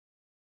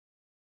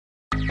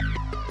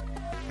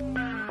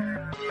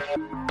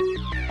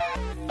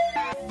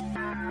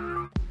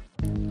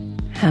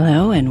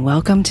Hello and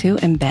welcome to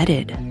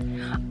Embedded.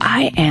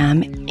 I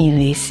am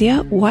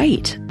Alicia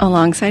White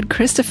alongside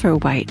Christopher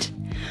White.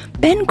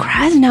 Ben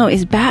Krasnow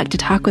is back to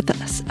talk with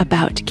us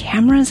about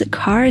cameras,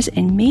 cars,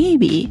 and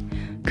maybe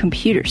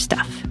computer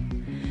stuff.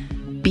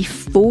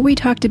 Before we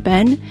talk to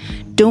Ben,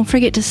 don't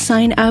forget to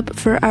sign up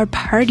for our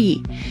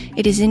party.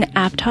 It is in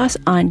Aptos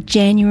on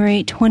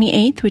January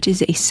 28th, which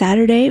is a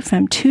Saturday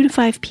from 2 to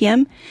 5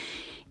 p.m.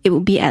 It will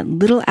be at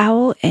Little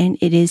Owl, and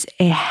it is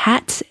a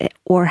hats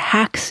or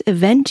hacks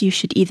event. You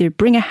should either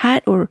bring a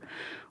hat or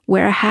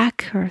wear a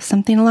hack or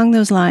something along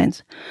those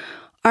lines.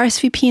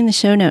 RSVP in the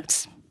show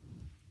notes.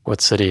 What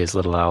city is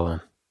Little Owl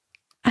in?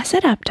 I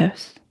said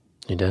Aptos.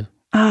 You did?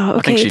 Oh,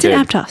 okay. It's in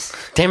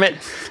Aptos. Damn it.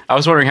 I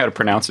was wondering how to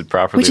pronounce it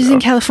properly. Which is in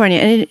California.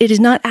 And it is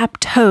not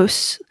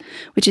Aptos,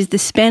 which is the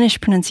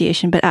Spanish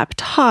pronunciation, but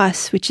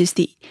Aptos, which is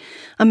the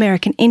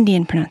American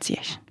Indian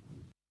pronunciation.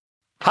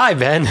 Hi,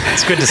 Ben.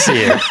 It's good to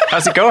see you.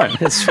 How's it going?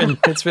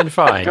 It's been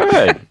fine.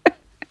 Good.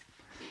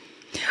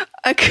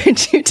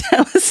 Could you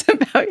tell us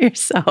about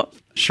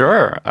yourself?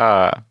 Sure.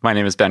 My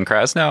name is Ben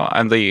Krasnow.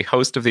 I'm the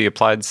host of the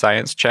Applied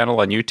Science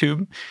channel on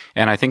YouTube,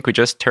 and I think we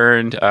just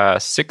turned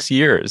 6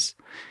 years.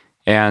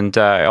 And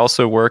I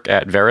also work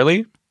at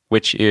Verily,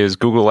 which is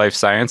Google Life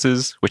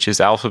Sciences, which is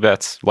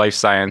Alphabet's life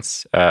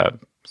science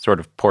sort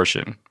of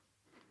portion.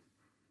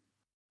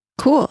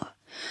 Cool.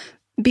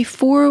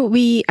 Before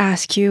we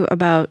ask you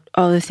about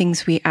all the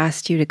things we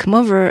asked you to come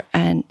over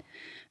and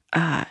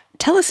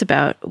tell us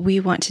about, we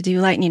want to do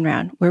lightning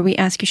round, where we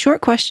ask you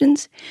short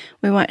questions.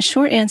 We want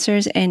short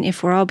answers. And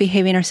if we're all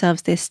behaving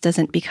ourselves, this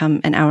doesn't become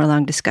an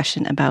hour-long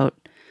discussion about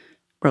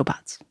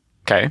robots.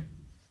 Okay.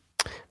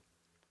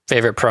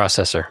 Favorite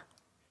processor?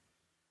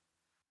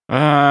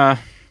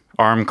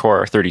 ARM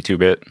Core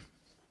 32-bit.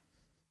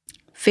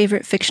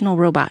 Favorite fictional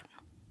robot?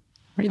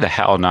 Maybe the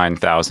HAL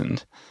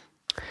 9000.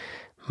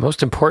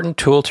 Most important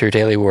tool to your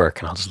daily work,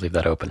 and I'll just leave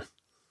that open.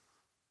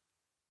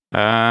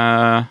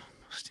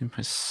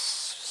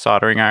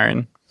 Soldering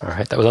iron. All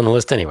right, that was on the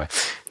list anyway.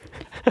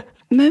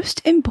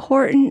 Most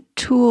important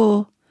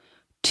tool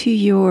to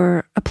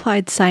your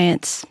applied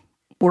science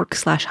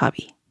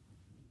work/hobby?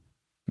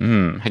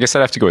 I guess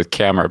I'd have to go with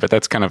camera, but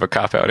that's kind of a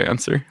cop-out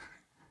answer.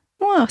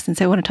 Well,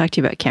 since I want to talk to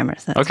you about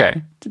cameras,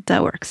 okay,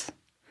 that works.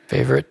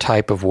 Favorite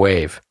type of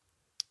wave?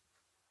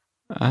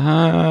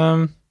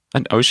 An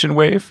ocean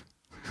wave.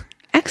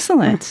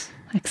 Excellent.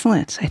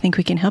 Excellent. I think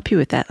we can help you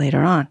with that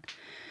later on.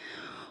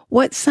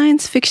 What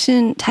science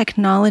fiction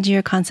technology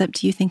or concept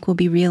do you think will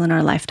be real in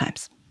our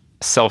lifetimes?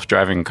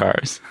 Self-driving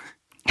cars.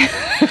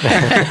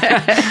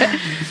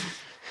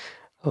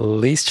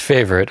 Least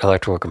favorite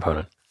electrical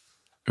component?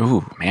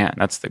 Ooh, man,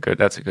 that's a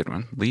good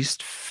one.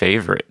 Least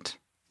favorite.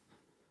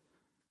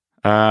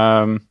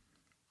 That's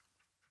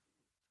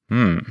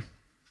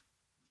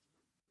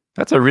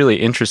a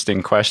really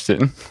interesting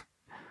question.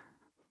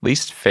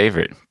 Least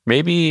favorite.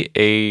 Maybe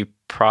a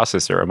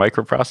processor, a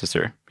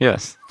microprocessor.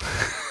 Yes.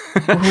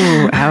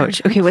 Ooh,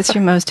 ouch. Okay, what's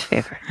your most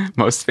favorite?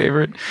 Most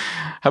favorite?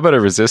 How about a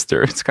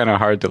resistor? It's kind of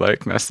hard to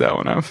mess that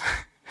one up.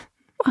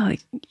 Well,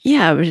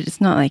 yeah, but it's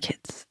not like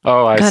it's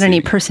got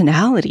any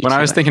personality. When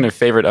I was thinking of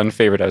favorite,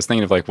 unfavorite, I was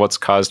thinking of what's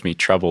caused me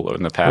trouble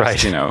in the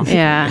past,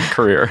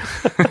 career.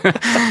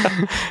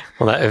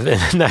 Well,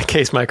 in that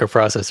case,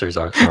 microprocessors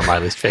are my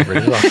least favorite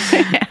as well.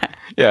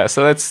 Yeah,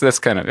 so that's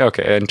kind of,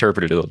 okay, I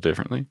interpret it a little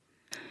differently.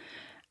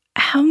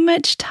 How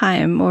much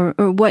time or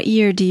what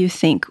year do you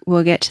think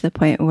we'll get to the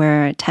point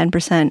where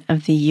 10%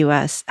 of the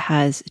U.S.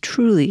 has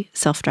truly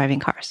self-driving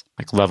cars?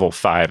 Like level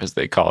 5, as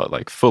they call it,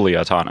 like fully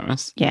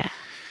autonomous. Yeah.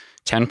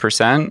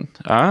 10%?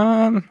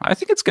 I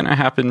think it's going to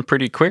happen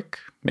pretty quick.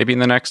 Maybe in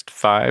the next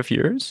 5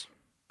 years,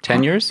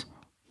 10 years.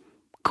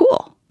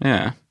 Cool.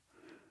 Yeah.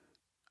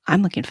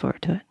 I'm looking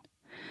forward to it.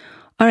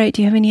 All right.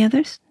 Do you have any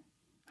others?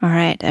 All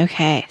right.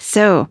 Okay.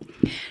 So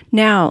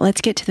now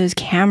let's get to those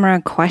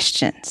camera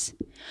questions.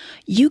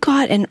 You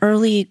got an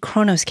early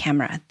Chronos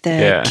camera,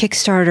 the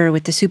Kickstarter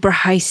with the super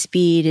high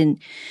speed and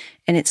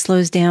it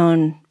slows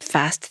down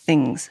fast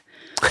things.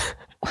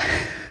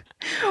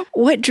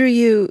 What drew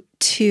you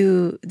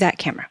to that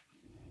camera?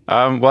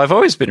 Well, I've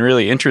always been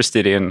really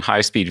interested in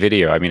high-speed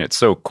video. I mean, it's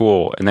so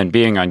cool. And then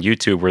being on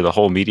YouTube, where the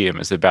whole medium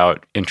is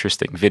about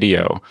interesting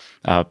video,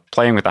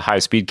 playing with a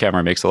high-speed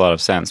camera makes a lot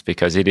of sense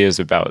because it is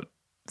about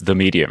the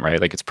medium,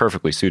 right? Like it's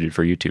perfectly suited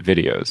for YouTube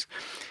videos.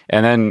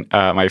 And then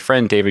my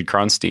friend David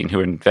Kronstein, who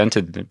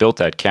invented and built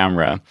that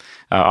camera,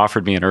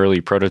 offered me an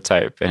early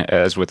prototype,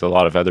 as with a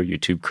lot of other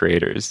YouTube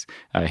creators.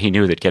 He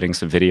knew that getting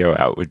some video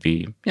out would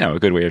be, a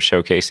good way of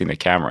showcasing the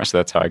camera. So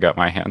that's how I got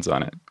my hands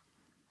on it.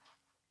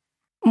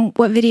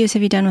 What videos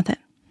have you done with it?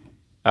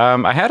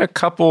 I had a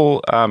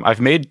couple. I've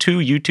made 2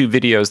 YouTube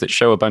videos that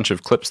show a bunch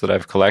of clips that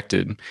I've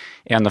collected.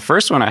 And the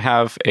first one, I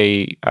have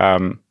a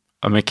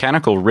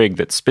mechanical rig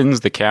that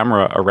spins the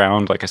camera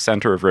around like a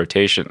center of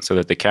rotation so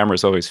that the camera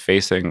is always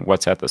facing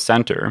what's at the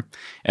center.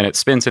 And it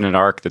spins in an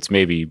arc that's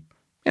maybe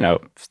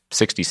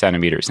 60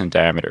 centimeters in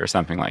diameter or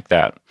something like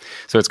that.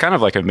 So it's kind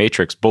of like a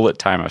matrix bullet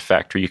time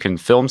effect where you can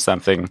film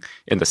something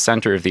in the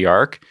center of the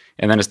arc,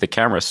 and then as the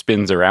camera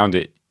spins around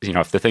it,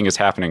 if the thing is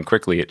happening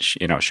quickly, it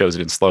shows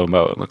it in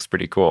slow-mo. It looks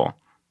pretty cool.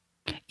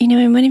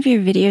 In one of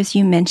your videos,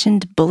 you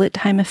mentioned bullet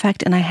time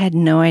effect, and I had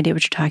no idea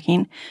what you're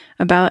talking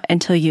about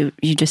until you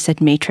just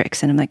said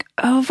matrix, and I'm like,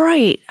 oh,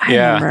 right, I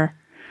remember.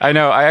 I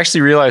know. I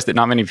actually realized that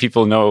not many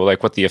people know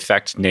like what the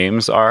effect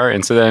names are.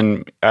 And so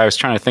then I was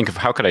trying to think of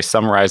how could I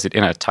summarize it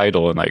in a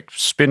title, and like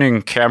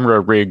spinning camera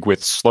rig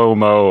with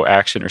slow-mo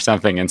action or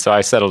something. And so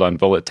I settled on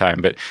bullet time.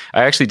 But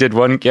I actually did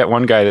get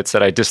one guy that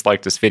said I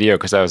disliked this video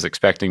because I was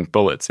expecting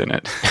bullets in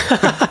it.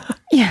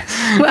 Yes.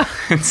 Well,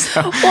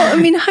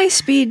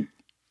 high-speed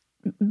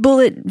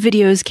bullet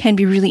videos can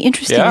be really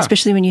interesting,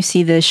 especially when you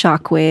see the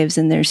shock waves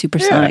and they're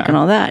supersonic and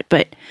all that.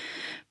 But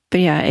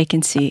yeah, I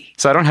can see.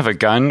 So I don't have a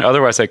gun.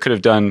 Otherwise, I could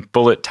have done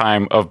bullet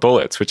time of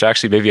bullets, which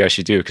actually maybe I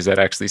should do because that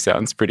actually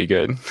sounds pretty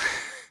good.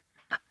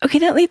 Okay,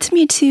 that leads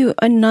me to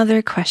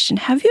another question.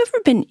 Have you ever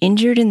been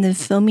injured in the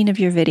filming of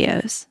your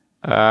videos?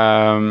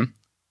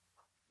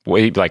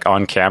 Wait, like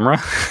on camera?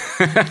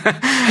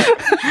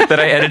 That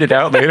I edited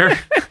out later?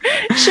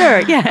 Sure,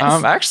 yes.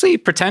 Actually,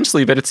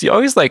 potentially, but it's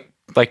always like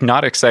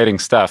not exciting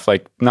stuff,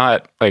 like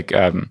not like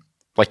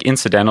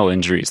incidental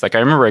injuries. Like I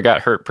remember I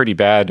got hurt pretty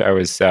bad. I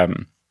was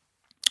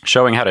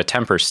showing how to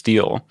temper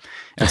steel.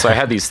 And so I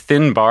had these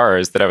thin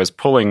bars that I was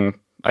pulling,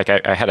 like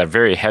I had a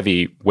very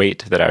heavy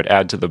weight that I would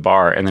add to the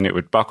bar, and then it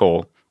would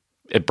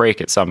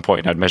break at some point,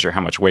 and I'd measure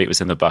how much weight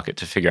was in the bucket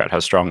to figure out how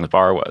strong the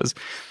bar was.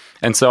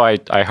 And so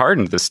I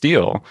hardened the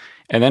steel,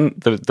 and then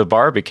the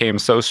bar became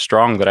so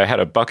strong that I had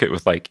a bucket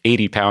with like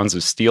 80 pounds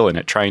of steel in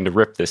it trying to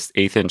rip this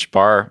 1/8-inch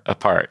bar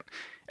apart.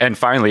 And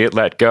finally it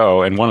let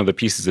go, and one of the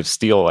pieces of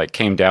steel like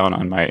came down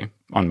on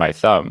my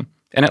thumb.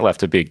 And it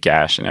left a big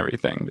gash and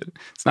everything. But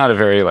it's not a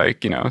very,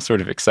 sort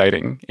of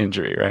exciting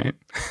injury, right?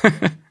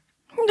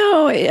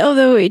 No,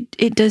 although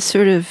it does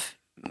sort of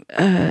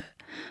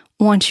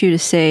want you to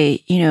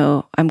say,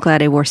 I'm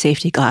glad I wore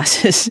safety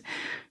glasses.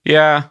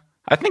 Yeah.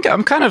 I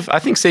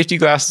think safety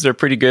glasses are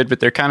pretty good, but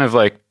they're kind of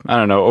like, I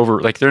don't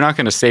know, they're not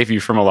going to save you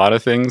from a lot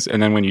of things.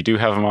 And then when you do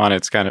have them on,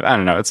 it's kind of, I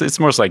don't know, it's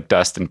more like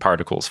dust and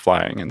particles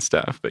flying and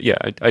stuff. But yeah,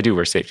 I do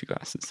wear safety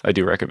glasses. I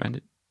do recommend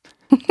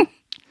it.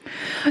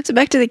 So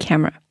back to the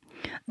camera.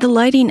 The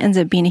lighting ends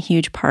up being a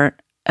huge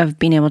part of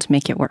being able to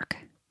make it work.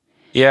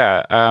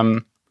 Yeah.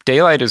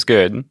 Daylight is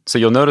good. So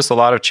you'll notice a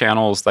lot of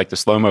channels like the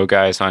slow-mo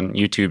guys on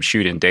YouTube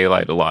shoot in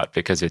daylight a lot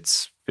because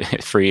it's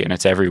free and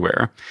it's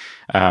everywhere.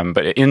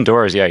 But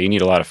indoors, you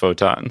need a lot of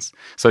photons.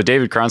 So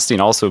David Kronstein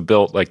also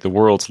built like the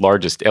world's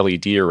largest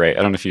LED array.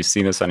 I don't know if you've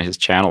seen this on his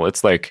channel.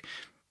 It's like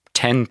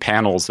 10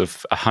 panels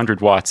of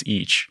 100 watts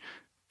each,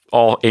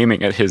 all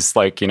aiming at his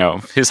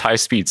his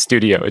high-speed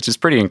studio. It's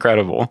just pretty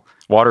incredible.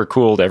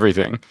 Water-cooled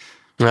everything.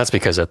 And that's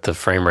because at the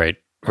frame rate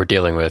we're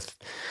dealing with,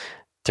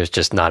 there's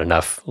just not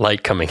enough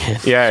light coming in.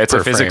 Yeah, it's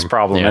a physics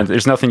problem. And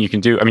there's nothing you can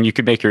do. I mean, you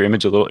could make your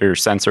image your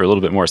sensor a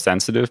little bit more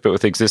sensitive, but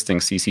with existing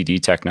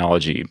CCD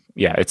technology,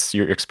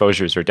 your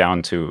exposures are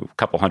down to a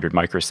couple hundred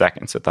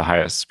microseconds at the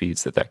highest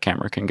speeds that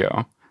camera can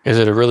go. Is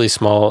it a really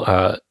small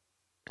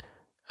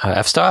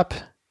f-stop?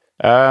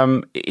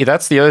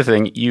 That's the other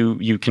thing.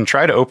 You can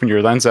try to open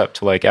your lens up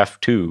to like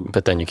f2,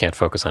 but then you can't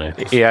focus on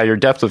it. Yeah, your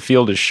depth of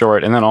field is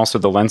short, and then also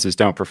the lenses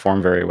don't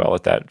perform very well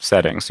at that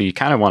setting. So you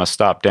kind of want to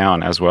stop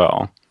down as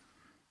well.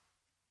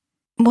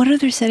 What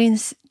other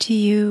settings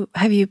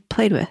have you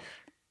played with?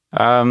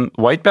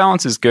 White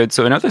balance is good.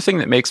 So another thing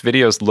that makes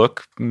videos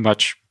look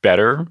much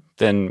better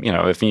than,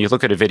 if you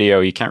look at a video,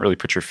 you can't really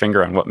put your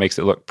finger on what makes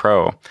it look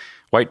pro.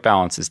 White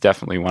balance is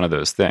definitely one of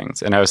those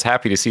things. And I was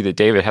happy to see that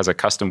David has a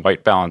custom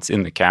white balance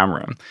in the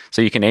camera.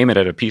 So you can aim it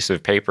at a piece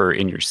of paper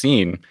in your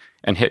scene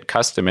and hit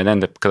custom, and then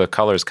the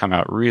colors come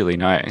out really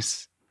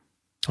nice.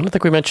 I don't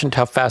think we mentioned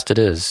how fast it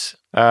is.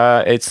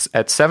 It's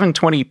at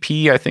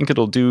 720p, I think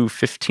it'll do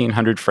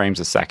 1,500 frames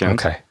a second.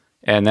 Okay.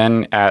 And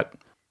then at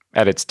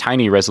its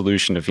tiny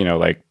resolution of,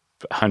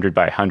 100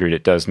 by 100,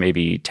 it does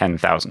maybe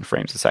 10,000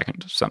 frames a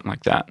second, something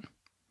like that.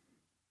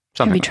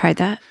 Have you tried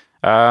that?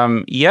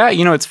 Yeah,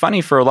 it's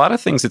funny. For a lot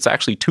of things, it's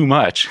actually too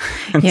much.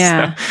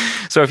 Yeah.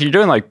 So if you're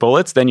doing like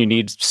bullets, then you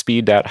need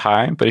speed that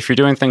high. But if you're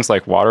doing things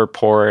like water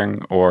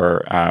pouring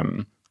or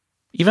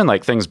even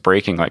like things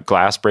breaking, like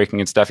glass breaking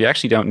and stuff, you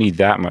actually don't need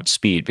that much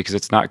speed because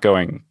it's not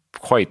going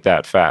quite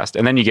that fast.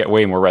 And then you get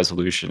way more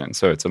resolution. And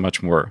so it's a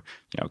much more,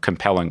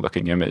 compelling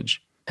looking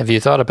image. Have you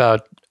thought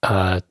about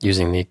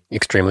using the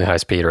extremely high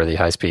speed or the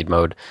high speed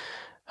mode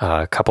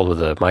coupled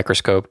with a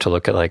microscope to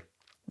look at like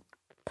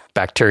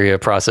bacteria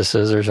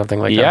processes or something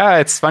like that? Yeah,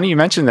 it's funny you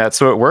mentioned that.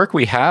 So at work,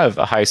 we have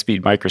a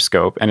high-speed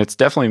microscope, and it's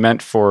definitely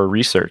meant for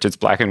research. It's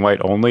black and white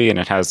only, and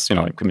it has,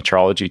 like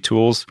metrology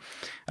tools.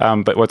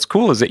 But what's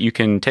cool is that you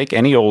can take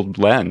any old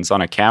lens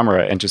on a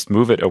camera and just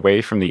move it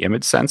away from the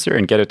image sensor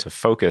and get it to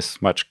focus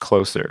much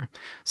closer.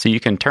 So you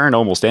can turn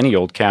almost any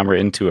old camera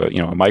into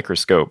a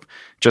microscope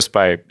just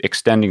by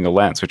extending the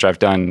lens, which I've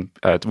done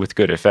with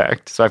good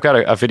effect. So I've got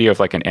a video of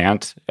like an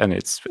ant, and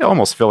it's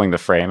almost filling the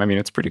frame. I mean,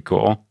 it's pretty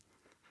cool.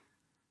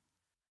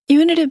 You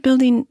ended up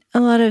building a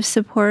lot of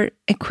support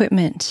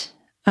equipment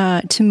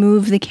to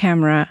move the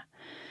camera.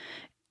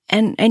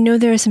 And I know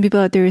there are some people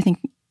out there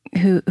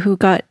who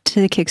got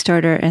to the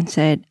Kickstarter and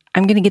said,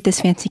 I'm going to get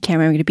this fancy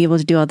camera. I'm going to be able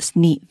to do all these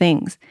neat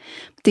things.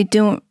 But they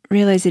don't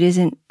realize it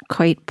isn't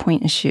quite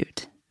point and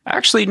shoot.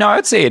 Actually, no,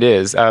 I'd say it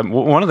is.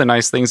 One of the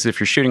nice things,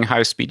 if you're shooting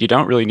high speed, you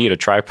don't really need a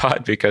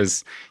tripod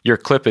because your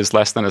clip is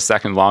less than a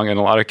second long in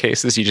a lot of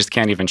cases. You just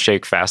can't even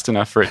shake fast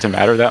enough for it to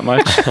matter that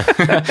much.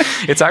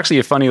 It's actually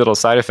a funny little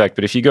side effect,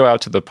 but if you go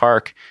out to the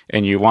park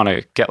and you want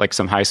to get like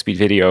some high speed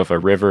video of a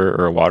river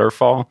or a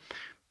waterfall,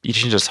 you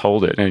can just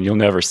hold it and you'll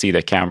never see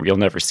the camera. You'll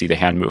never see the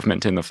hand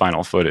movement in the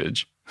final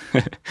footage.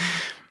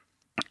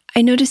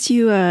 I noticed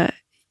you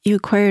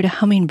acquired a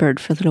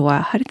hummingbird for a little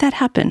while. How did that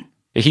happen?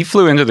 He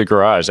flew into the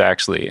garage,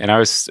 actually, and I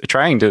was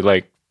trying to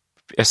like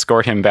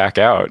escort him back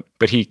out,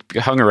 but he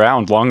hung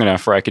around long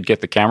enough where I could get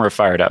the camera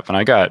fired up, and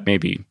I got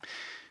maybe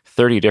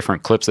 30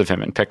 different clips of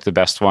him and picked the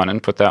best one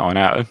and put that one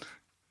out.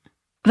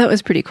 That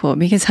was pretty cool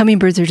because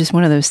hummingbirds are just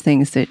one of those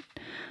things that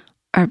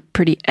are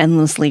pretty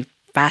endlessly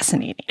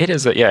fascinating. It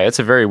is, it's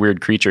a very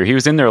weird creature. He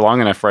was in there long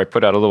enough where I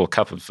put out a little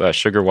cup of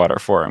sugar water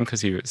for him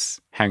because he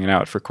was hanging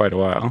out for quite a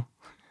while.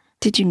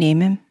 Did you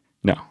name him?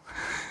 No.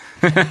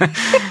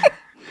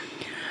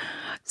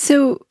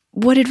 So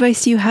what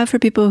advice do you have for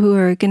people who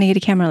are going to get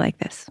a camera like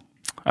this?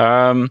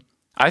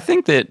 I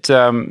think that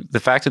the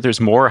fact that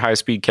there's more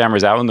high-speed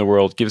cameras out in the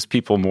world gives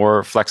people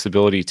more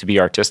flexibility to be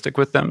artistic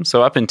with them.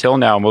 So up until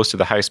now, most of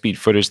the high-speed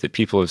footage that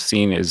people have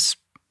seen is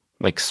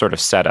like sort of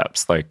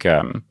setups, like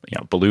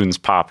balloons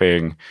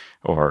popping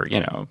or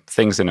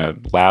things in a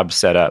lab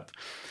setup.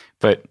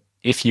 But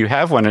if you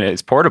have one and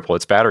it's portable,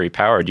 it's battery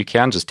powered, you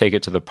can just take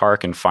it to the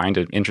park and find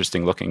an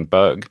interesting looking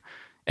bug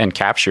and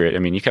capture it. I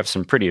mean, you have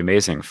some pretty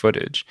amazing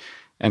footage.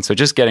 And so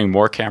just getting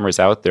more cameras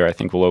out there, I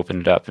think, will open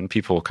it up and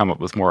people will come up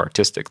with more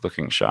artistic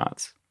looking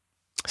shots.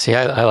 See,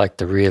 I like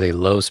the really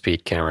low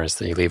speed cameras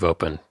that you leave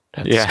open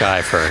at the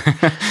sky for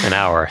an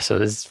hour. So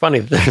it's funny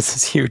that there's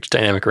this huge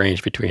dynamic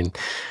range between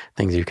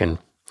things you can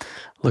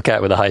look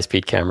at with a high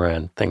speed camera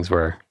and things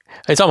where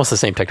it's almost the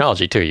same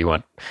technology too. You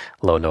want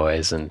low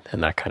noise and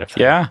that kind of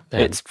thing. Yeah,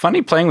 and it's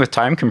funny playing with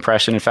time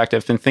compression. In fact,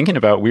 I've been thinking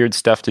about weird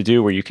stuff to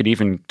do where you could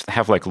even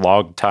have like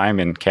log time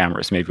in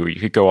cameras, maybe where you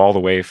could go all the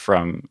way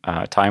from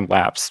time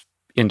lapse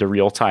into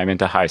real time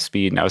into high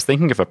speed. And I was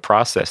thinking of a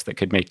process that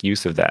could make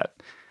use of that.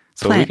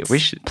 So we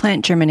should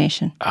plant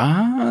germination.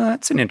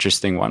 That's an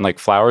interesting one. Like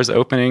flowers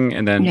opening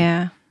and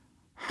then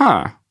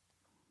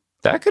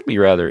that could be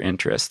rather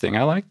interesting.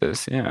 I like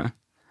this. Yeah.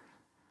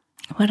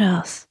 What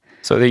else?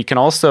 So that you can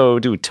also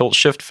do tilt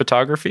shift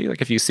photography.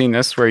 Like if you've seen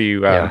this where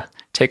you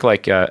take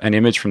like an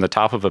image from the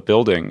top of a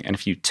building, and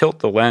if you tilt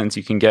the lens,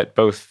 you can get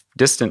both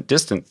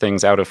distant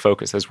things out of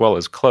focus as well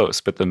as close,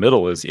 but the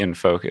middle is in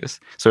focus.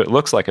 So it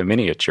looks like a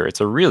miniature.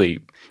 It's a really,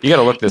 you got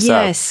to look this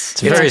up.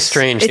 It's a very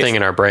strange thing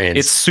in our brains.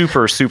 It's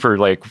super, super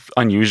like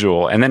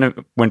unusual. And then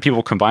when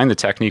people combine the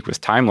technique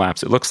with time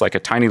lapse, it looks like a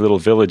tiny little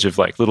village of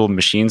like little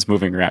machines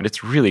moving around.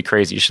 It's really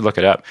crazy. You should look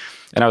it up.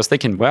 And I was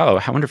thinking, wow,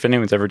 I wonder if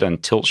anyone's ever done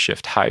tilt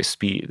shift high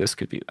speed. This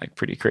could be like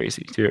pretty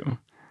crazy too.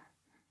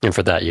 And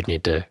for that, you'd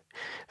need to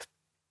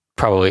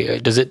probably,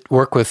 does it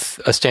work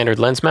with a standard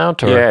lens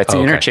mount? Or? Yeah, it's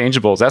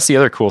interchangeable. That's the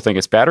other cool thing.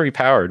 It's battery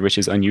powered, which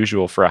is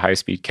unusual for a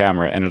high-speed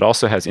camera. And it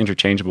also has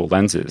interchangeable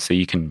lenses. So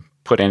you can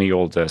put any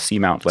old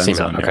C-mount lens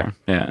on there. Okay.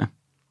 Yeah.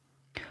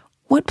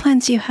 What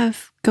plans do you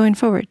have going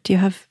forward? Do you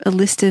have a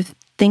list of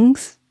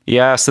things?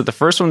 Yeah, so the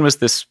first one was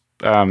this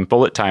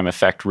bullet time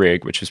effect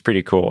rig, which was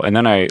pretty cool. And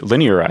then I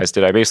linearized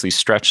it. I basically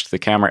stretched the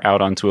camera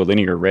out onto a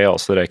linear rail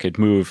so that I could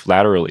move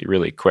laterally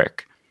really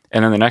quick.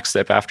 And then the next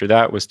step after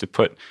that was to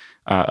put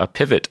a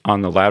pivot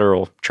on the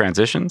lateral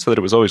transition so that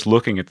it was always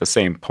looking at the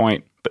same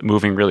point, but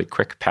moving really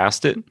quick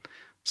past it.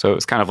 So it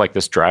was kind of like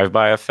this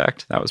drive-by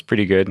effect. That was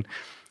pretty good.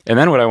 And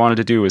then what I wanted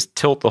to do was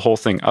tilt the whole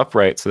thing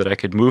upright so that I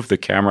could move the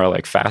camera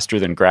like faster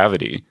than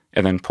gravity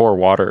and then pour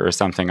water or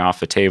something off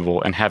the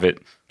table and have it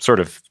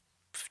sort of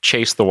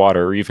chase the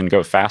water or even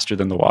go faster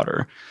than the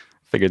water.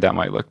 Figured that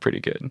might look pretty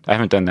good. I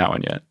haven't done that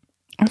one yet.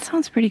 That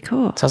sounds pretty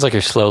cool. Sounds like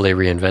you're slowly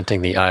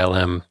reinventing the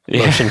ILM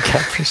motion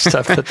capture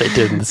stuff that they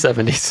did in the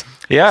 70s.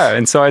 Yeah,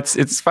 and so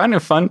it's kind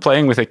of fun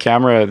playing with a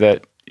camera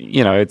that,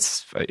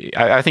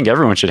 I think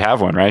everyone should have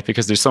one, right?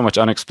 Because there's so much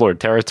unexplored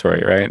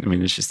territory, right? I mean,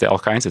 there's just all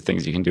kinds of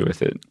things you can do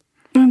with it.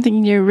 I'm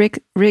thinking your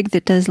rig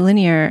that does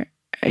linear,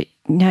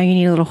 now you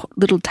need a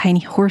little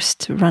tiny horse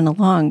to run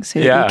along so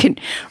that you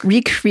can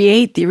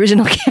recreate the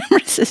original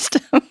camera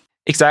system.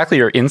 Exactly,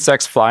 or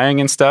insects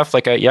flying and stuff.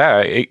 Like,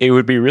 it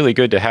would be really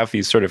good to have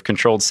these sort of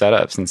controlled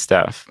setups and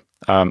stuff.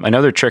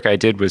 Another trick I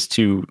did was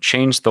to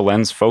change the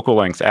lens focal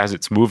length as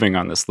it's moving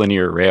on this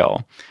linear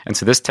rail. And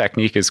so this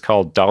technique is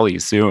called dolly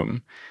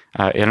zoom.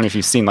 I don't know if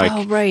you've seen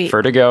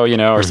Vertigo,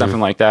 or something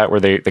like that, where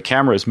the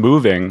camera is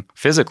moving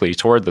physically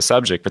toward the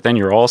subject, but then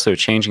you're also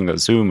changing the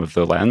zoom of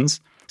the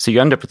lens. So you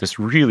end up with this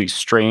really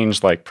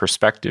strange like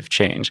perspective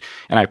change.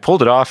 And I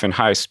pulled it off in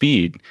high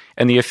speed,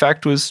 and the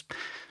effect was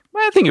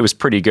I think it was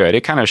pretty good.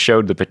 It kind of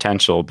showed the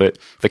potential, but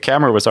the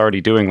camera was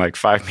already doing like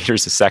 5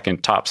 meters a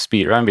second top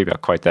speed, or maybe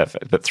not quite that,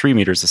 but 3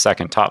 meters a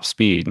second top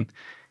speed.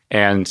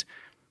 And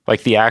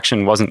like the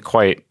action wasn't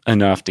quite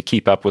enough to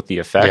keep up with the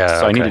effect.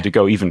 So I needed to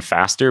go even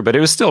faster, but it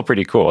was still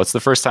pretty cool. It's the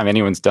first time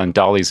anyone's done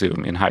dolly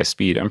zoom in high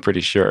speed, I'm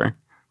pretty sure.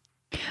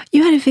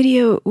 You had a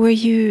video where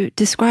you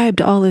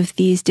described all of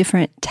these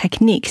different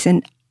techniques,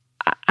 and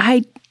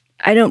I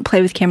don't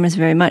play with cameras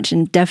very much,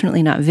 and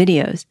definitely not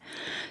videos.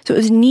 So it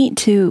was neat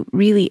to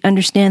really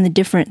understand the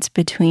difference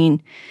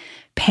between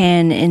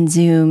pan and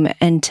zoom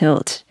and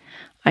tilt.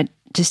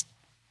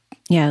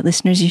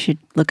 Listeners, you should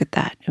look at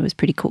that. It was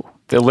pretty cool.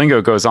 The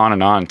lingo goes on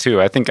and on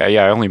too. I think I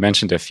only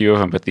mentioned a few of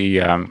them, but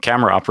the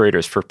camera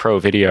operators for pro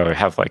video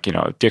have like,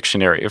 a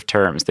dictionary of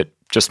terms that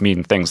just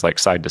mean things like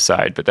side to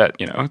side. But that,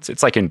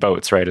 it's like in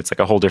boats, right? It's like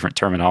a whole different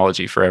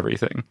terminology for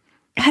everything.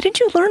 How did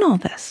you learn all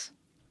this?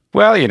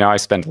 Well, I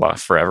spend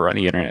forever on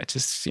the internet.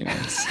 Just,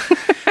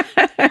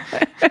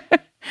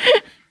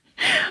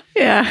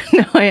 Yeah,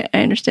 no, I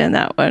understand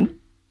that one.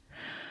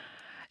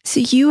 So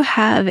you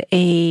have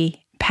a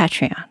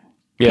Patreon.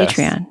 Yes.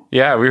 Patreon.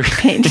 Yeah, we were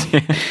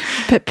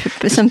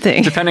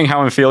something. Depending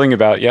how I'm feeling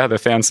about the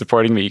fans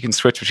supporting me, you can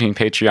switch between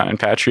Patreon and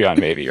Patreon,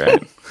 maybe,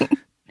 right?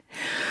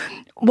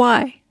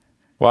 Why?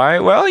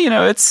 Well,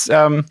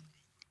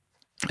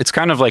 it's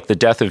kind of like the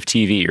death of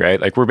TV,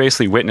 right? Like we're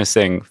basically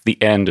witnessing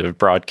the end of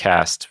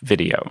broadcast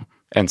video.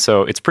 And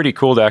so it's pretty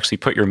cool to actually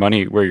put your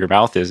money where your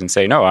mouth is and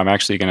say, no, I'm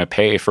actually going to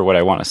pay for what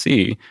I want to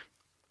see.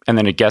 And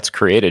then it gets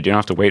created. You don't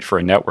have to wait for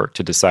a network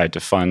to decide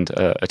to fund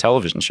a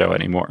television show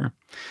anymore.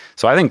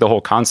 So I think the whole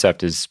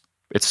concept it's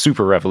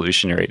super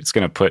revolutionary. It's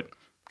going to put,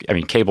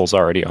 cable's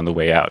already on the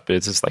way out, but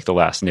it's just like the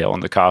last nail in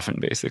the coffin,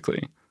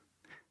 basically.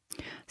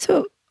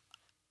 So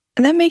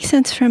that makes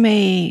sense from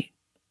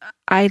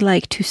I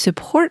like to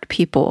support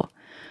people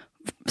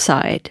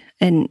side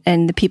and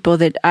the people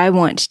that I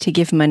want to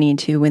give money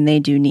to when they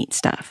do neat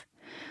stuff.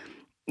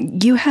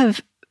 You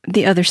have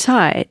the other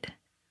side.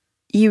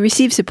 You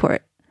receive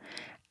support.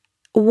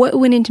 What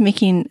went into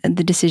making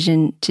the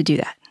decision to do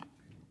that?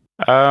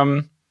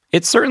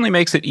 It certainly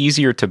makes it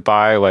easier to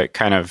buy like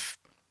kind of,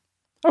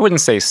 I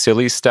wouldn't say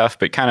silly stuff,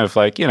 but kind of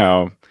like,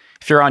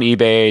 if you're on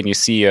eBay and you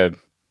see a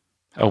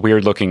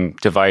weird looking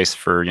device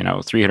for,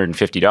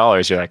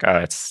 $350, you're like,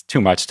 it's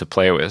too much to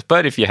play with.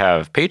 But if you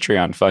have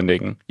Patreon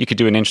funding, you could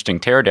do an interesting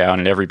teardown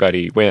and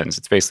everybody wins.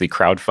 It's basically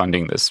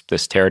crowdfunding this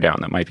teardown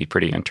that might be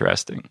pretty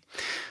interesting.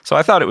 So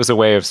I thought it was a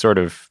way of sort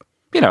of,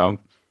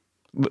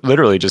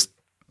 literally just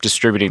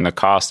distributing the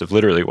cost of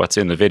literally what's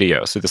in the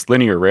video. So this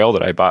linear rail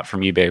that I bought from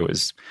eBay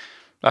was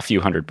a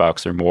few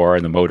 $100 or more,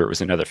 and the motor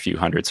was another few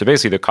hundred. So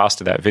basically the cost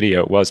of that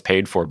video was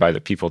paid for by the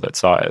people that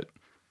saw it.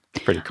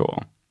 It's pretty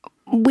cool.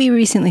 We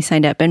recently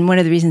signed up, and one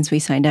of the reasons we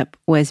signed up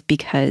was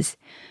because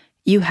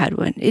you had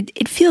one.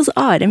 It feels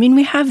odd.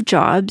 We have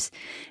jobs,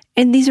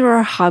 and these are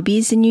our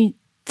hobbies,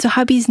 so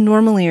hobbies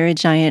normally are a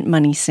giant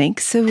money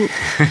sink. So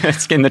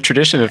it's in the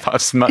tradition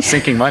of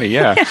sinking money,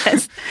 yeah.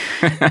 Yes.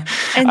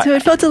 And so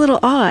it felt a little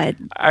odd.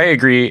 I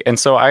agree. And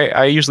so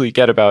I usually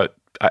get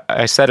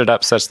I set it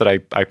up such that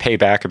I pay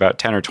back about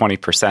 10 or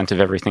 20% of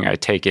everything I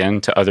take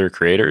in to other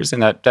creators.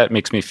 And that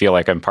makes me feel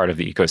like I'm part of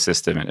the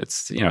ecosystem, and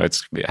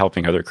it's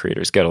helping other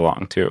creators get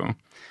along too.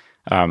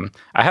 I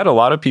had a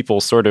lot of people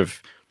sort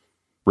of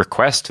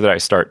request that I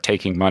start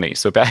taking money.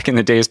 So back in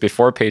the days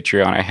before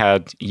Patreon, I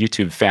had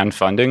YouTube fan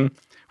funding,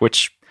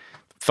 which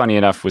funny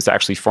enough was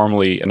actually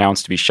formally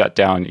announced to be shut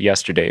down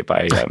yesterday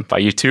by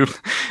YouTube.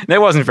 And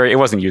it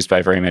wasn't used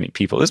by very many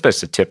people. It was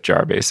just a tip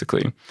jar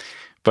basically.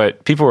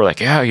 But people were like,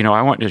 yeah,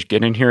 I want to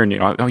get in here and,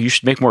 you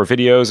should make more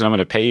videos and I'm going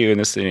to pay you and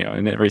this,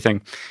 and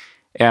everything.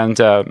 And,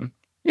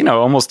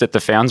 almost at the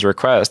fans'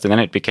 request. And then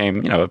it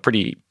became, a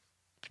pretty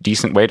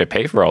decent way to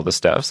pay for all this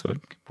stuff. So it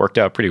worked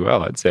out pretty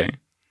well, I'd say.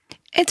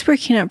 It's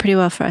working out pretty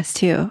well for us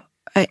too.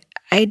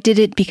 I did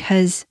it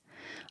because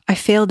I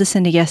failed to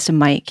send a guest a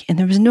mic, and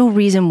there was no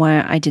reason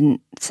why I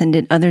didn't send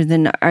it other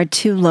than our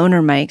 2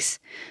 loaner mics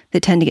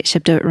that tend to get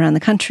shipped out around the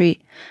country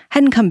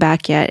hadn't come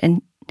back yet.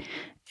 And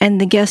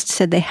the guest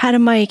said they had a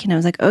mic, and I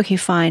was like, okay,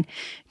 fine.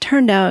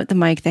 Turned out the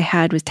mic they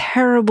had was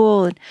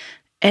terrible.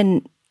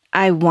 And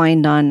I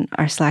whined on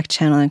our Slack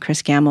channel, and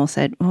Chris Gamble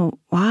said, well,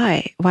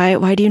 why?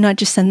 Why do you not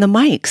just send the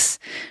mics?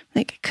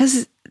 Like,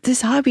 because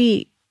this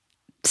hobby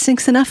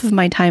sinks enough of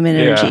my time and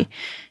energy. Yeah.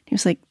 He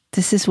was like,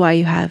 this is why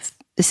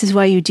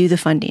you do the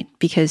funding,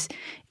 because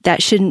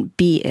that shouldn't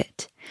be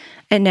it.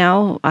 And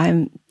now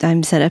I'm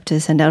set up to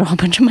send out a whole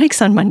bunch of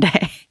mics on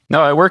Monday.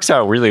 No, it works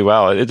out really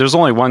well. There's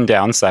only one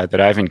downside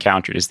that I've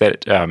encountered is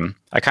that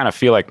I kind of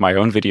feel like my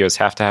own videos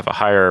have to have a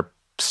higher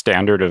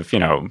standard of,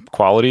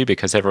 quality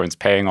because everyone's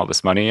paying all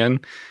this money in.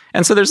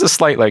 And so there's a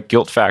slight like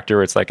guilt factor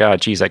where it's like,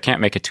 geez, I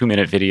can't make a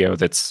 2-minute video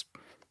that's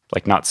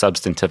like not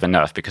substantive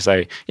enough because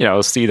I,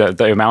 see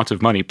the amount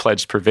of money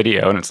pledged per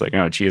video and it's like,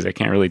 oh, geez, I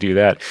can't really do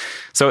that.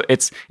 So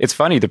it's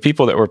funny. The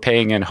people that were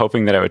paying in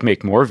hoping that I would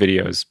make more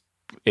videos,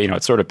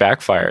 it sort of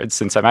backfired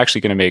since I'm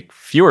actually going to make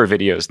fewer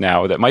videos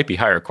now that might be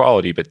higher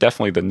quality, but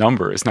definitely the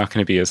number is not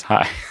going to be as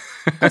high.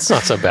 That's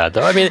not so bad,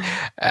 though. I mean,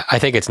 I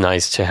think it's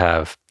nice to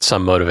have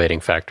some motivating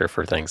factor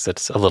for things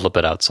that's a little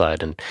bit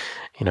outside. And,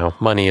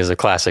 money is a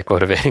classic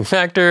motivating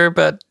factor,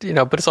 but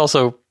it's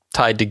also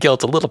tied to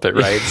guilt a little bit,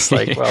 right? It's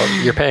like,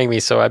 well, you're paying me,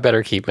 so I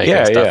better keep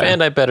making stuff. Yeah.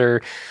 And I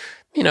better,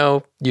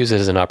 use it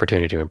as an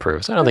opportunity to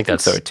improve. So I don't think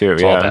that's so too,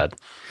 all bad.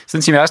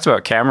 Since you asked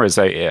about cameras,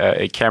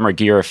 camera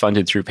gear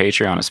funded through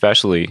Patreon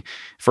especially,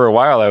 for a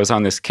while I was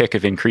on this kick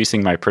of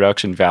increasing my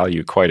production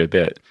value quite a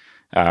bit.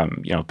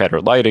 Better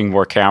lighting,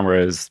 more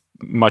cameras,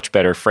 much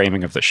better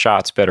framing of the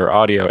shots, better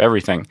audio,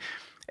 everything.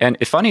 And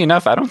funny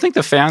enough, I don't think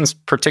the fans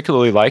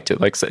particularly liked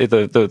it. Like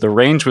the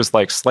range was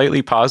like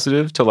slightly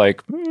positive to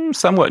like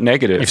somewhat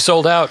negative. You've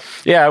sold out.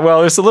 Yeah,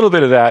 well, there's a little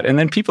bit of that. And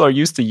then people are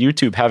used to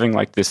YouTube having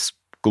like this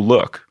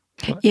look.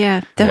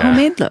 Yeah, the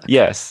homemade look.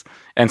 Yes.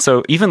 And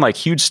so even like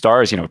huge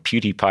stars,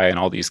 PewDiePie and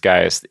all these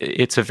guys,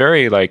 it's a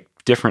very like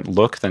different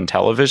look than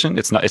television.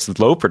 It's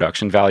low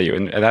production value.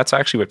 And that's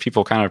actually what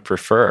people kind of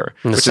prefer.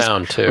 And the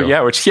sound too.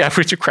 Yeah, which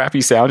a crappy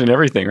sound and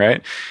everything,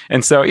 right?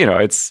 And so,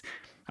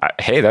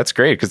 hey, that's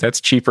great because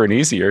that's cheaper and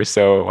easier.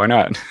 So why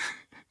not?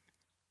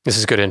 This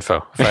is good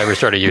info. If I ever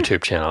start a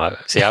YouTube channel,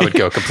 I would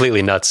go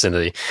completely nuts into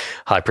the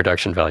high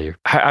production value.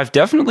 I've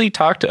definitely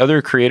talked to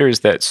other creators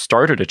that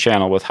started a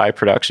channel with high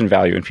production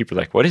value, and people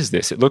are like, what is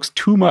this? It looks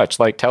too much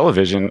like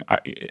television.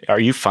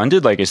 Are you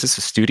funded? Like, is this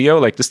a studio?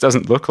 Like, this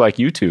doesn't look like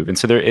YouTube. And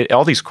so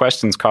all these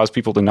questions cause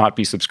people to not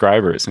be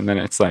subscribers. And then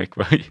it's like,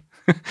 well,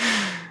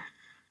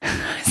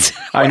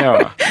 I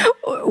know.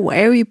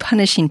 Why are we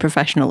punishing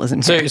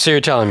professionalism? So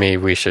you're telling me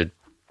we should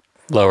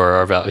lower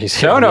our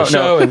values? No.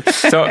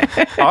 So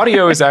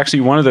audio is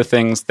actually one of the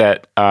things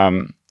that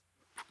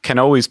can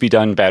always be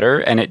done better,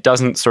 and it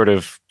doesn't sort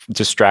of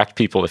distract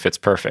people if it's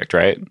perfect,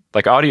 right?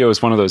 Like audio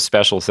is one of those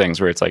special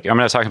things where it's like, I'm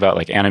not talking about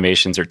like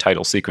animations or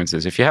title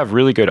sequences. If you have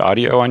really good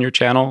audio on your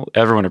channel,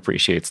 everyone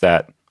appreciates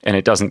that, and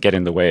it doesn't get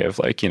in the way of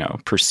like,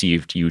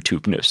 perceived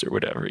YouTube-ness or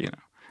whatever,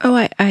 Oh,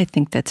 I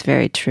think that's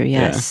very true,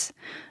 yes.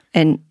 Yeah.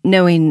 And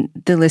knowing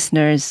the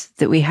listeners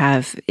that we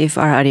have, if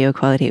our audio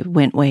quality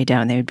went way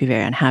down, they would be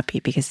very unhappy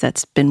because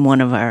that's been one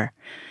of our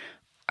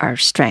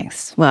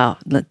strengths. Well,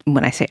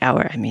 when I say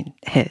our, I mean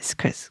his.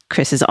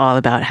 Chris is all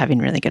about having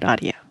really good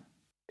audio.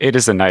 It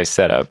is a nice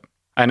setup.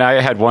 And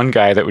I had one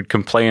guy that would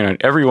complain on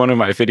every one of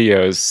my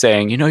videos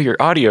saying, your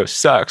audio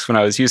sucks when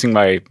I was using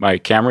my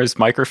camera's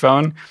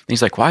microphone. And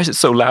he's like, why is it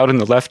so loud in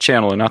the left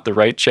channel and not the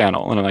right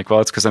channel? And I'm like, well,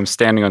 it's because I'm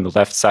standing on the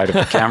left side of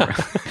the camera.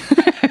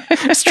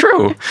 It's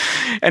true.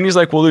 And he's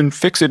like, well, then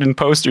fix it in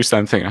post or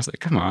something. I was like,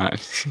 come on.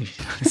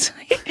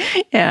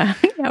 Yeah,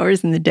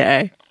 hours in the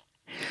day.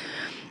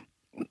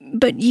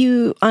 But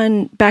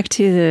back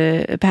to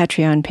the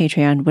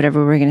Patreon,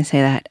 whatever we're going to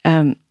say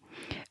that,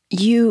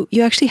 you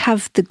actually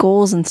have the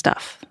goals and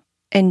stuff.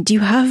 And do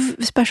you have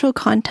special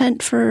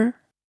content for?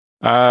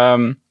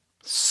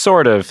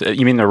 Sort of.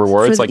 You mean the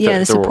rewards,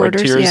 the reward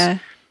tiers? Yeah.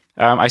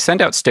 I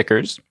send out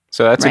stickers.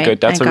 So that's right.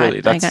 that's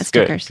I got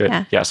stickers,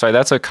 good. Yeah. So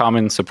that's a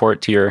common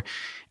support tier.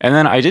 And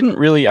then I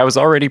was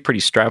already pretty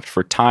strapped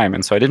for time.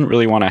 And so I didn't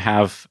really want to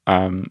have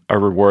a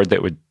reward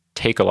that would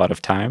take a lot of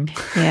time.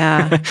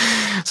 Yeah.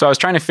 So I was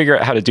trying to figure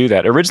out how to do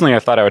that. Originally, I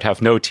thought I would have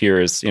no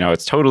tiers.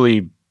 It's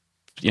totally,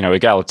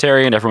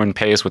 egalitarian. Everyone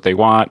pays what they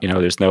want.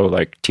 There's no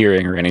like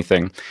tiering or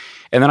anything.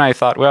 And then I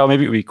thought, well,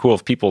 maybe it would be cool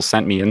if people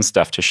sent me in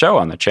stuff to show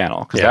on the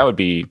channel, because that would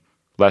be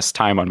less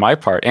time on my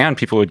part, and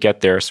people would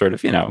get their sort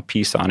of,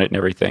 piece on it and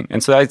everything.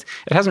 And so it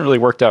hasn't really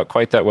worked out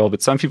quite that well,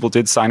 but some people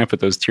did sign up at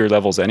those tier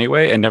levels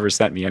anyway and never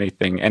sent me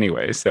anything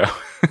anyway. So,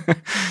 well,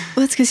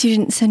 it's because you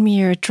didn't send me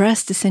your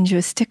address to send you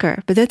a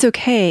sticker, but that's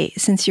okay.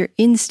 Since you're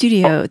in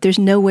studio, there's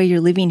no way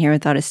you're leaving here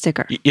without a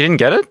sticker. You didn't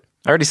get it?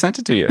 I already sent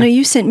it to you. No,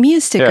 you sent me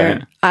a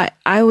sticker. Yeah.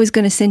 I was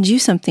going to send you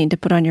something to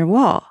put on your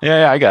wall.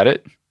 Yeah, I got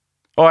it.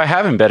 Oh, I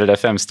have embedded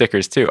FM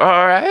stickers too. Oh,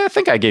 I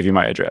think I gave you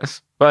my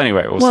address. Well,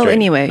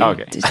 anyway.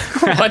 Okay.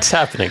 What's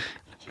happening?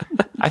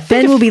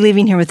 Ben will be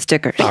leaving here with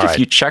stickers. I think if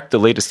you check the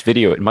latest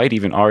video, it might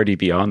even already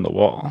be on the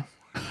wall.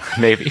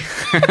 Maybe.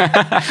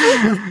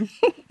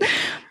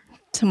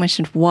 Someone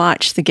should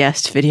watch the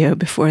guest video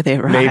before they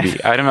arrive.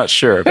 Maybe. I'm not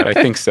sure, but I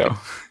think so.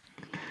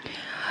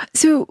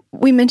 So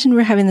we mentioned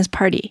we're having this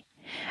party.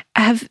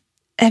 Have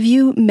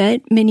you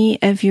met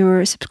many of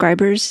your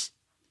subscribers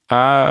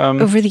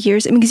over the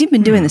years? I mean, because you've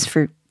been doing this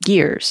for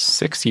years.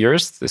 6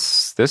 years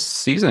this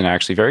season,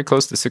 actually. Very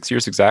close to 6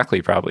 years exactly,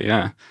 probably,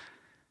 yeah.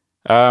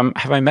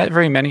 Have I met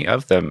very many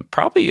of them?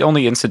 Probably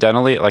only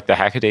incidentally at like the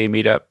Hackaday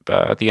meetup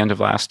at the end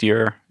of last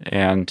year.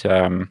 And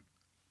and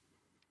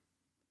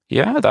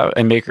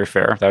Maker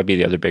Faire, that would be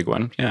the other big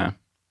one, yeah.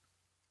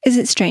 Is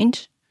it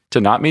strange? To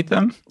not meet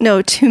them?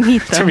 No, to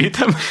meet them. To meet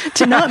them?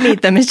 To not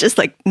meet them is just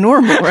like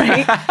normal,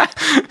 right?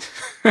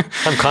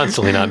 I'm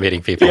constantly not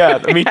meeting people. Yeah,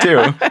 me too.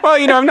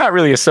 Well, I'm not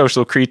really a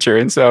social creature.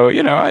 And so,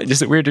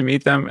 it's weird to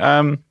meet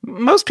them.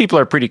 Most people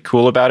are pretty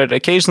cool about it.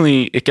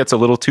 Occasionally it gets a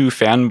little too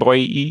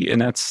fanboy-y,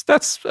 and that's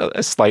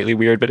slightly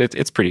weird, but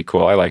it's pretty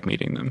cool. I like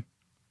meeting them.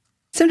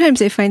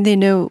 Sometimes I find they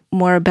know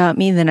more about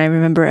me than I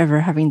remember ever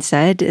having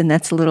said, and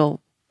that's a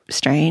little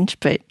strange,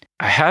 but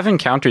I have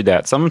encountered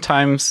that.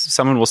 Sometimes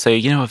someone will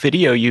say, a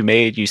video you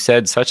made, you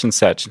said such and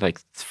such like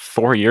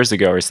 4 years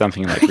ago or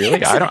something. Like,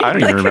 really? I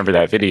don't even remember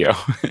that video.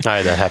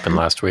 That happened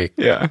last week.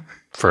 Yeah.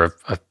 For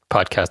a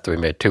podcast that we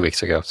made 2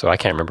 weeks ago. So I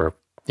can't remember,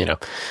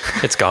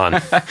 it's gone.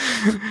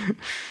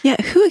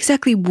 Yeah. Who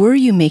exactly were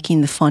you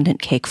making the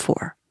fondant cake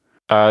for?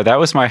 That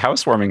was my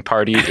housewarming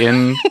party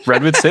in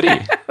Redwood City.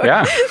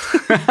 Yeah.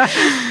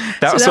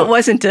 that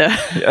wasn't a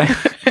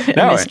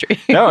mystery.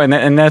 No, and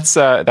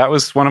that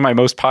was one of my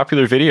most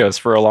popular videos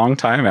for a long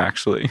time,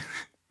 actually.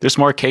 There's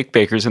more cake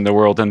bakers in the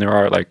world than there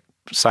are like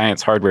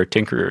science hardware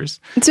tinkerers.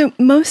 So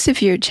most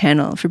of your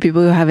channel, for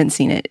people who haven't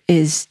seen it,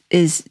 is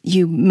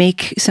you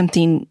make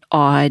something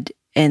odd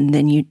and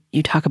then you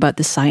talk about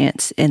the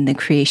science and the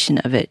creation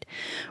of it.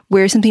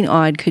 Where something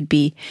odd could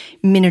be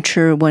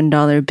miniature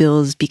 $1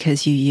 bills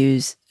because you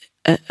use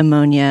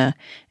ammonia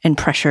and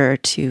pressure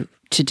to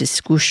just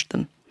squish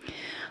them.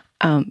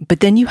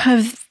 But then you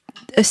have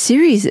a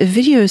series of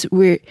videos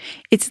where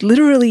it's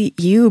literally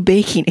you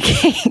baking a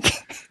cake.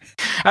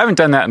 I haven't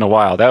done that in a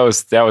while. That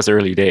was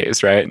early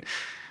days, right?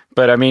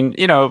 But I mean,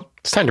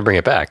 it's time to bring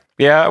it back.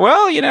 Yeah,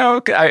 well,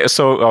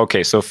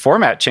 so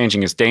format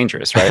changing is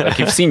dangerous, right? Like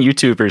you've seen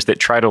YouTubers that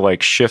try to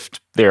like shift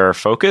their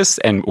focus,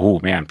 and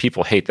oh man,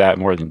 people hate that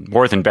more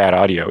than bad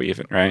audio,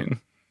 even, right?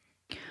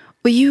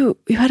 Well, you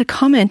had a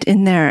comment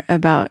in there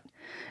about,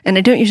 and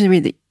I don't usually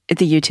read the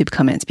YouTube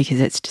comments because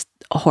it's just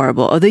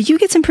horrible. Although you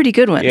get some pretty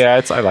good ones.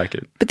 Yeah, I like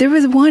it. But there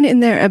was one in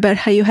there about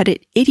how you had an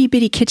itty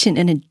bitty kitchen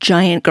and a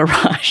giant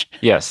garage.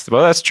 Yes,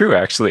 well, that's true.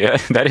 Actually,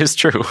 that is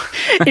true.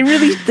 It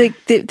really,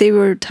 they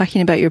were talking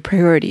about your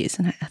priorities,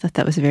 and I thought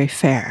that was very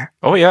fair.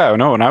 Oh yeah,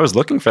 no. When I was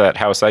looking for that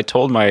house, I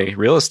told my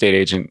real estate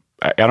agent,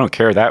 I don't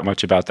care that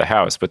much about the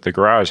house, but the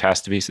garage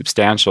has to be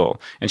substantial.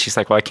 And she's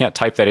like, well, I can't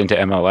type that into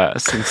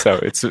MLS. And so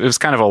it was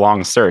kind of a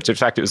long search. In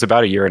fact, it was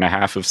about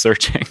 1.5 years of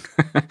searching.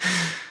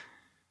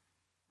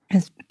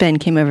 As Ben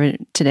came over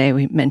today,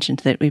 we mentioned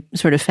that we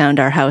sort of found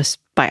our house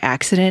by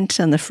accident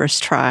on the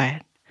first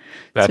try.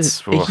 That's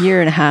so 1.5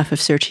 years of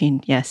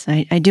searching. Yes,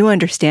 I do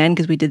understand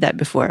because we did that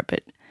before,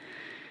 but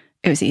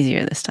it was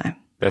easier this time.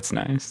 That's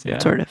nice. Yeah.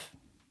 Sort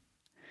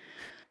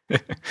of.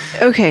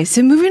 Okay,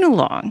 so moving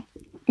along,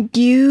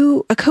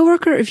 a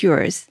coworker of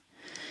yours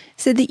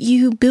said that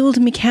you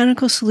build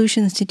mechanical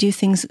solutions to do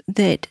things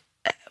that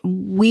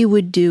we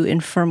would do in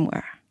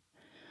firmware.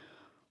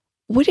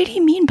 What did he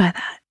mean by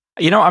that?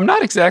 I'm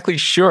not exactly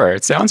sure.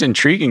 It sounds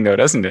intriguing, though,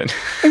 doesn't it?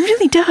 It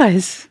really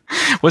does.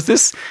 Was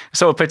this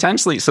so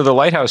potentially? So the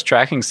Lighthouse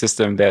tracking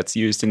system that's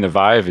used in the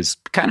Vive is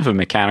kind of a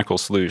mechanical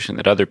solution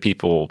that other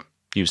people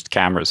used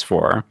cameras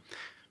for.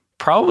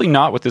 Probably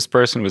not what this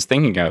person was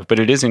thinking of, but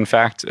it is in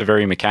fact a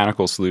very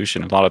mechanical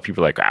solution. A lot of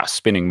people are like,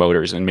 spinning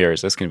motors and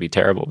mirrors, that's going to be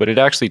terrible. But it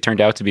actually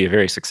turned out to be a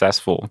very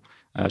successful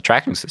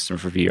tracking system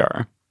for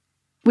VR.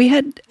 We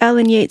had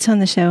Alan Yates on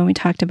the show and we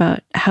talked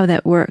about how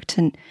that worked,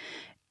 and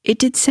it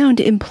did sound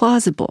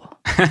implausible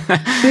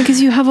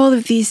because you have all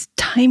of these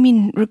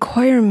timing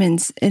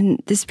requirements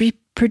and this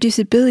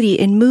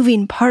reproducibility and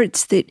moving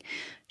parts that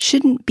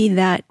shouldn't be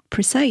that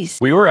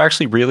precise. We were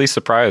actually really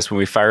surprised when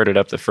we fired it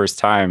up the first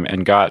time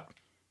and got,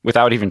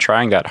 without even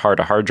trying that hard,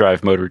 a hard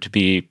drive motor to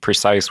be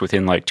precise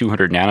within like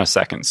 200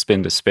 nanoseconds,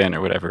 spin to spin or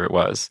whatever it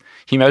was.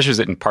 He measures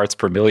it in parts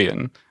per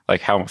million,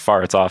 like how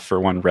far it's off for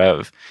one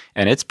rev.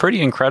 And it's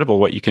pretty incredible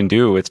what you can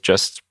do with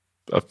just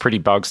a pretty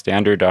bog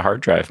standard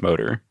hard drive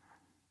motor.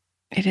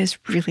 It is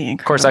really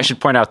incredible. Of course, I should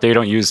point out they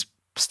don't use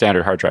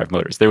standard hard drive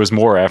motors. There was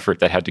more effort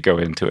that had to go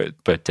into it.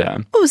 But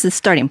what was the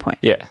starting point?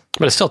 Yeah.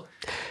 But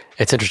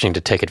it's interesting to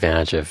take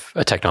advantage of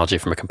a technology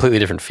from a completely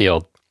different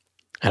field.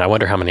 And I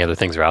wonder how many other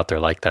things are out there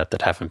like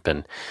that haven't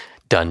been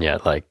done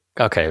yet. Like,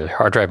 okay,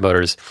 hard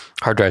drives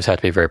have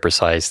to be very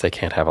precise. They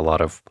can't have a lot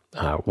of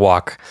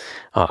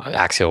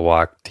axial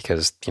walk,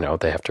 because,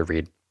 they have to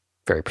read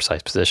very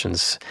precise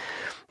positions.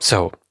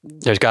 So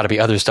there's got to be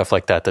other stuff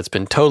like that that's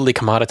been totally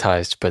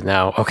commoditized, but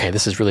now, okay,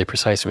 this is really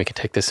precise, and we can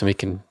take this and we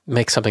can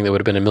make something that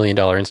would have been $1 million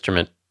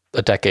instrument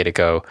a decade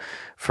ago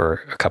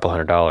for a couple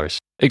 $100.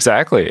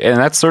 Exactly. And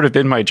that's sort of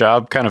been my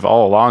job kind of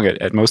all along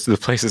at most of the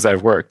places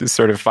I've worked, is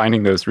sort of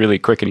finding those really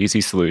quick and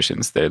easy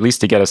solutions, that at least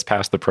to get us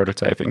past the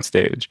prototyping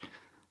stage.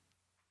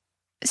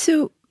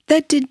 So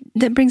that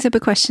brings up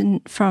a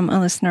question from a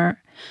listener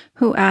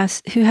who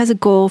has a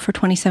goal for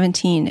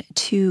 2017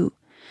 to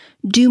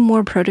do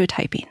more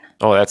prototyping.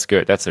 Oh, that's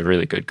good. That's a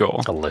really good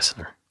goal. A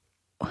listener.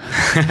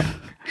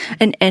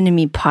 An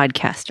enemy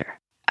podcaster.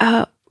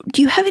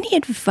 Do you have any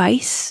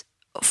advice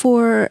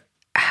for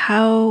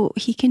how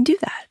he can do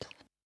that?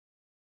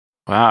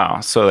 Wow.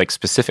 So like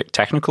specific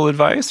technical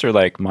advice or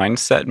like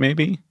mindset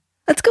maybe?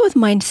 Let's go with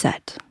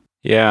mindset.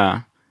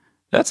 Yeah,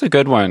 that's a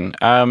good one.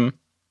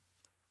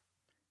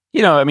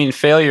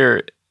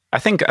 Failure, I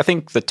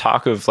think the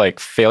talk of like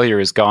failure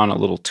has gone a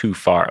little too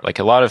far. Like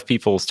a lot of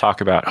people talk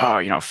about,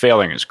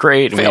 failing is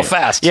great. Fail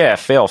fast. Yeah,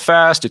 fail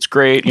fast. It's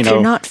great. If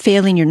you're not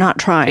failing, you're not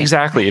trying.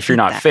 Exactly. If you're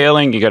not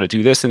failing, you got to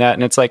do this and that.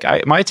 And it's like,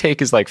 my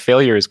take is like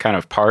failure is kind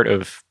of part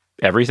of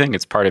everything.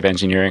 It's part of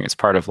engineering. It's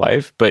part of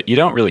life, but you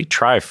don't really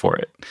try for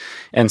it.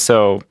 And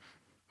so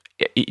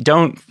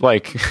don't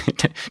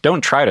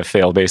don't try to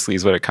fail, basically,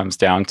 is what it comes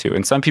down to.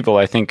 And some people,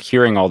 I think,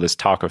 hearing all this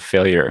talk of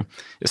failure,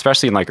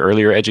 especially in like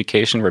earlier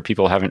education where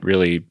people haven't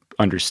really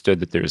understood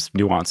that there's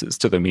nuances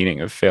to the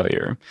meaning of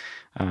failure,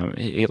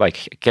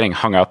 like getting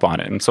hung up on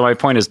it. And so my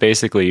point is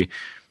basically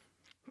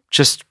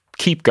just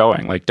keep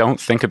going. Like, don't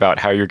think about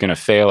how you're going to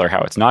fail or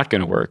how it's not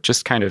going to work.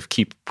 Just kind of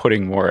keep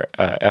putting more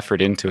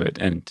effort into it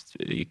and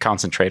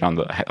concentrate on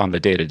the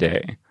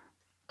day-to-day.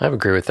 I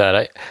agree with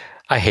that.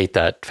 I hate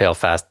that fail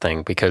fast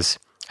thing because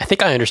I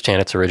think I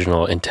understand its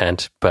original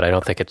intent, but I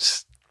don't think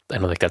that's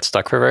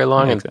stuck for very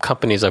long. Exactly. And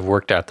companies I've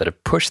worked at that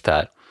have pushed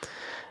that,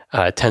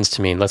 it tends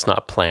to mean let's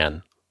not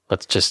plan.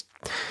 Let's just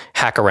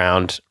hack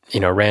around,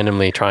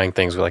 randomly trying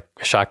things with like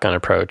a shotgun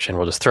approach, and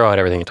we'll just throw out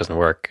everything that doesn't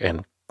work,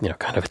 and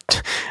kind of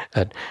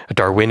a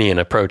Darwinian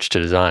approach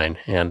to design.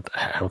 And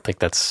I don't think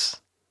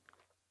that's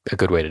a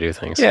good way to do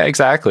things. Yeah,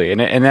 exactly.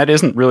 And that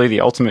isn't really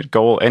the ultimate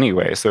goal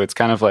anyway. So it's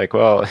kind of like,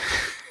 well,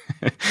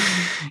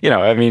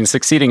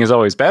 succeeding is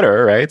always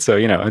better, right? So,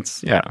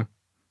 it's, yeah.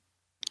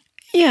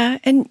 Yeah,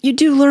 and you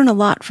do learn a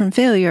lot from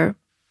failure.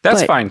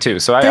 That's fine too.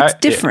 So that's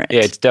different.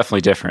 Yeah, it's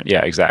definitely different.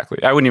 Yeah,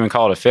 exactly. I wouldn't even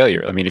call it a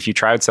failure. I mean, if you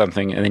tried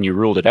something and then you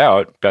ruled it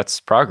out, that's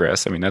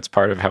progress. I mean, that's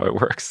part of how it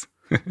works.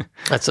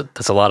 There's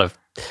a lot of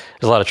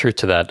truth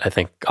to that. I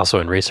think also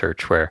in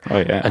research where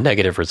a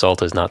negative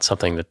result is not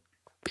something that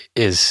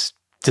is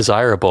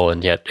desirable,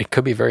 and yet it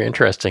could be very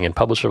interesting and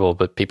publishable,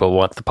 but people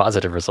want the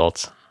positive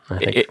results.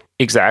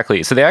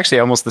 Exactly. So they actually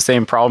almost the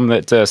same problem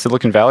that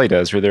Silicon Valley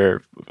does, where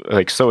they're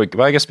like,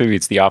 I guess maybe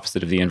it's the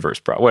opposite of the inverse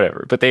problem,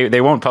 whatever, but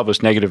they won't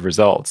publish negative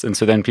results. And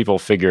so then people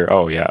figure,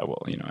 oh yeah,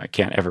 well, I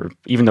can't ever,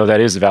 even though that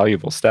is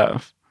valuable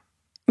stuff.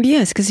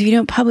 Yes, because if you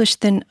don't publish,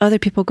 then other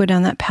people go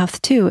down that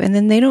path too, and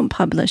then they don't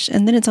publish,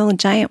 and then it's all a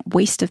giant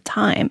waste of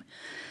time.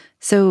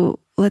 So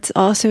let's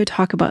also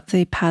talk about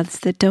the paths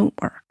that don't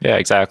work. Yeah,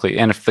 exactly.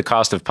 And if the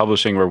cost of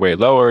publishing were way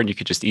lower and you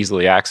could just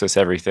easily access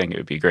everything, it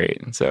would be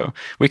great. And so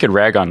we could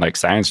rag on like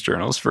science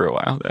journals for a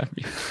while.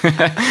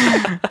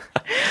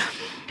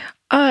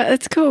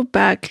 Let's go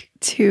back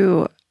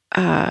to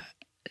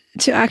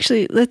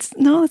actually, let's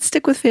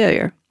stick with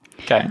failure.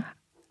 Okay.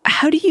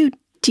 How do you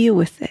deal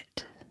with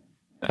it?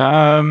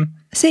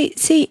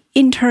 Say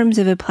in terms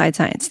of applied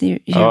science,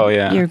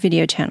 your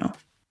video channel.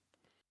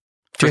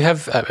 Do you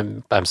have,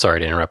 I'm sorry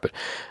to interrupt, but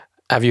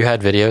have you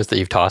had videos that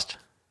you've tossed?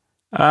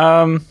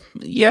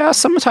 Yeah,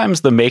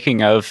 sometimes the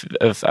making of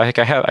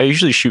I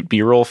usually shoot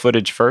B-roll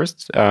footage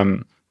first.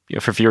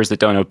 For viewers that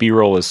don't know,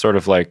 B-roll is sort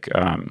of like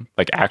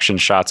action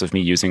shots of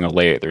me using a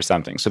lathe or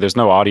something. So there's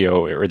no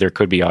audio, or there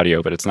could be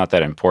audio, but it's not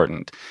that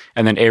important.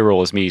 And then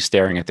A-roll is me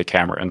staring at the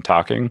camera and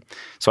talking.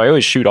 So I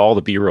always shoot all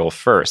the B-roll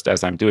first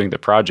as I'm doing the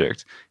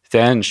project,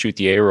 then shoot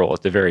the A-roll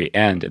at the very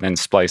end, and then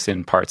splice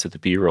in parts of the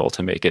B-roll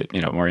to make it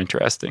more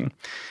interesting.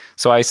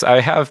 So I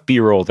have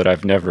B-roll that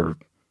I've never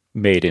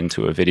made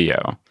into a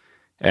video.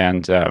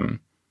 And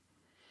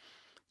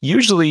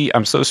usually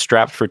I'm so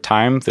strapped for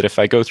time that if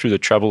I go through the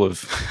trouble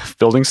of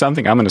building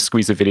something, I'm going to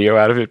squeeze a video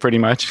out of it pretty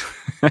much.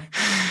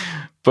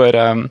 But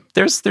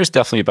there's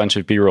definitely a bunch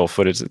of B-roll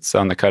footage that's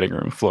on the cutting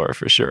room floor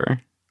for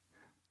sure.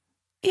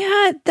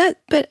 Yeah,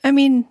 but I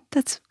mean,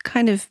 that's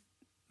kind of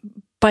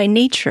by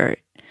nature.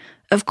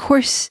 Of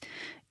course,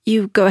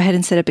 you go ahead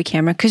and set up a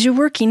camera because you're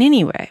working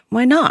anyway.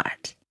 Why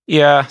not?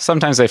 Yeah,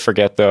 sometimes I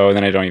forget though, and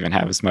then I don't even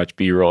have as much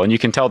B-roll. And you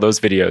can tell those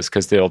videos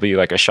because there'll be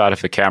like a shot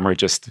of the camera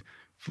just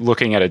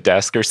looking at a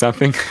desk or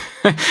something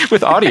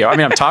with audio. I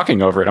mean, I'm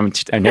talking over it, I'm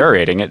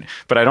narrating it,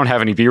 but I don't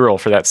have any B-roll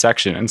for that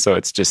section, and so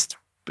it's just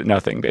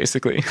nothing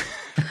basically.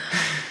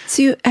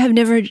 So you have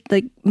never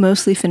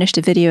mostly finished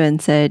a video and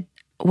said,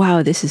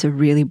 "Wow, this is a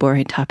really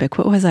boring topic.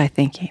 What was I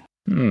thinking?"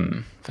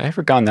 Have I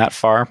ever gone that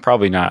far?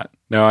 Probably not.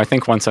 No, I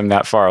think once I'm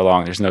that far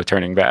along, there's no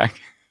turning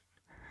back.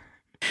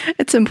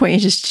 At some point, you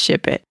just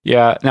ship it.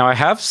 Yeah. Now, I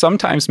have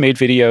sometimes made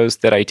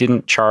videos that I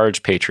didn't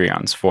charge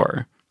Patreons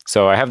for.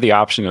 So I have the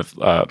option of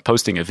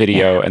posting a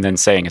video and then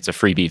saying it's a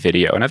freebie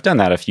video. And I've done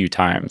that a few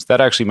times. That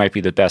actually might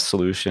be the best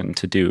solution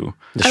to do.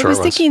 I was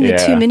thinking the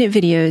 2-minute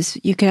videos,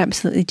 you could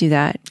absolutely do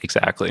that.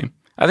 Exactly.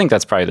 I think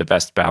that's probably the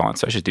best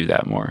balance. I should do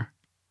that more.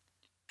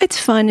 It's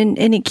fun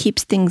and it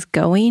keeps things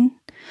going.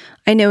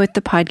 I know with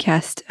the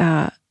podcast,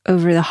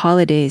 over the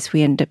holidays,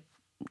 we ended up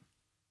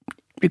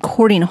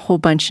recording a whole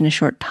bunch in a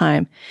short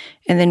time.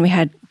 And then we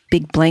had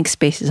big blank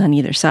spaces on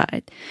either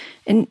side.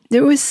 And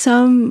there was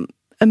some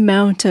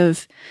amount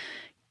of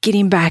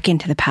getting back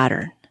into the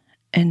pattern.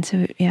 And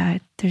so, yeah,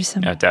 there's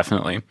some... Yeah,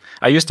 definitely.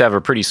 I used to have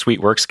a pretty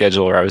sweet work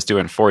schedule where I was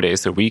doing 4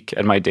 days a week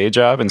at my day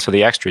job. And so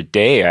the extra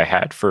day I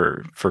had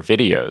for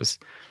videos,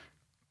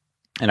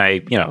 and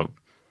I,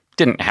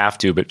 didn't have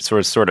to, but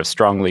sort of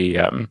strongly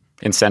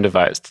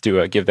incentivized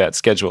to give that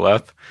schedule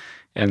up.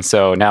 And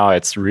so now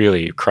it's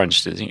really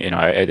crunched.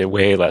 I had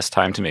way less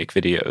time to make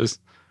videos.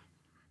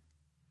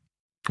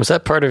 Was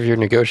that part of your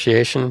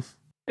negotiation?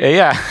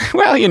 Yeah.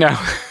 Well,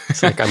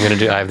 It's like, I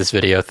have this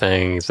video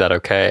thing. Is that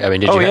okay? I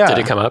mean, did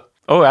it come up?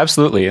 Oh,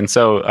 absolutely. And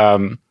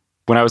so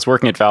when I was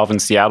working at Valve in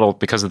Seattle,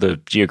 because of the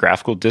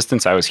geographical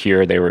distance, I was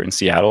here, they were in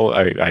Seattle.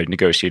 I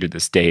negotiated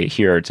this day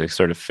here to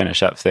sort of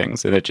finish up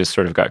things, and it just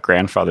sort of got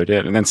grandfathered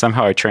in. And then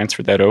somehow I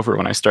transferred that over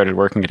when I started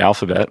working at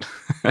Alphabet.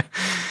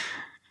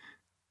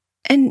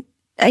 And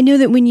I know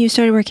that when you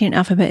started working at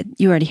Alphabet,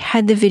 you already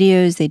had the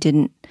videos. They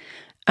didn't,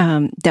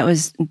 that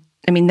was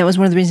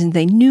one of the reasons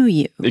they knew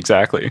you.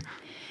 Exactly.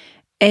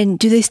 And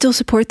do they still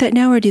support that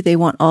now, or do they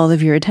want all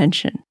of your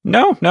attention?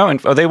 No. And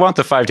they want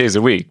the 5 days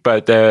a week,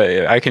 but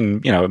I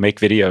can, make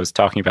videos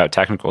talking about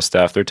technical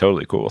stuff. They're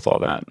totally cool with all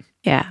that.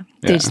 Yeah.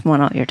 They just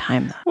want all your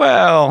time, though.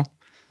 Well,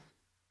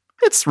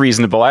 it's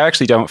reasonable. I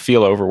actually don't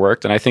feel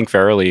overworked, and I think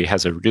Verily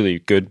has a really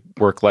good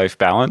work-life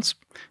balance.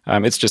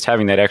 It's just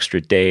having that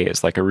extra day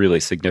is like a really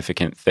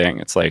significant thing.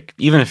 It's like,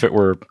 even if it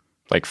were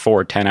like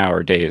 4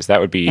 10-hour days, that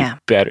would be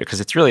better, because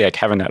it's really like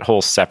having that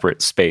whole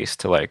separate space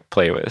to like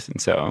play with.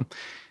 And so,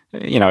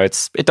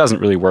 it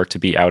doesn't really work to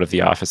be out of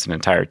the office an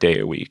entire day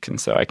a week.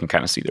 And so I can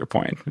kind of see their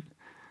point.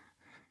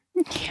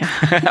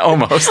 Yeah.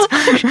 Almost.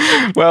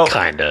 Well,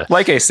 kind of.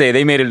 Like I say,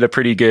 they made it a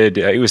pretty good,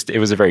 it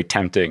was a very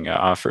tempting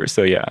offer.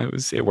 So yeah,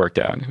 it worked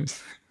out.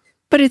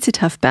 But it's a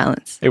tough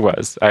balance. It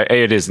was.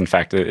 It is, in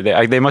fact.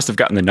 They must have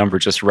gotten the number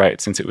just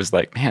right, since it was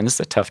like, man, this is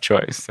a tough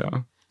choice.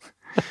 So,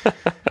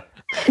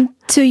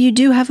 so you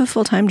do have a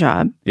full-time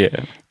job.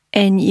 Yeah.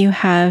 And you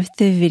have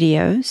the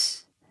videos.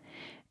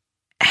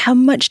 How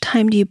much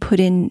time do you put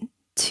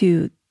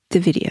into the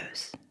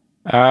videos?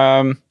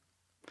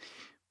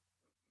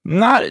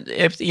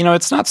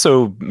 It's not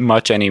so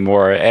much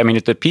anymore. I mean,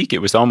 at the peak, it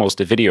was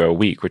almost a video a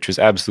week, which was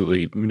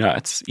absolutely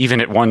nuts.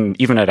 Even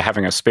at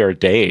having a spare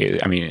day,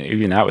 I mean,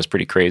 even that was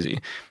pretty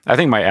crazy. I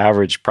think my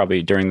average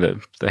probably during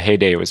the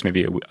heyday was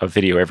maybe a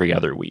video every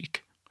other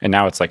week. And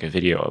now it's like a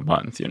video a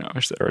month,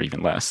 or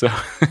even less. So,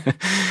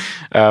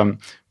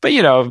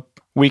 but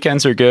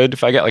weekends are good.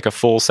 If I get like a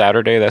full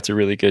Saturday, that's a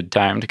really good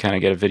time to kind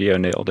of get a video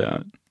nailed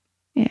out.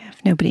 Yeah,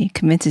 if nobody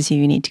convinces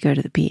you need to go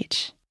to the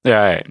beach.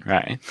 Right.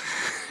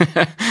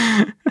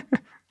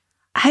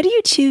 How do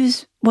you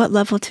choose what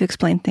level to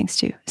explain things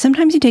to?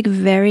 Sometimes you take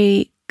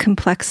very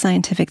complex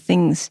scientific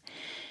things.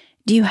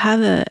 Do you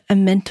have a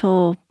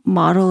mental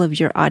model of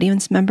your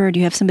audience member? Do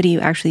you have somebody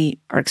you actually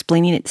are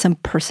explaining it to, some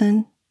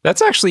person?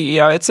 That's actually,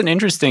 it's an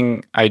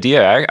interesting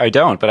idea. I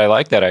don't, but I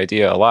like that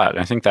idea a lot.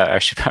 I think that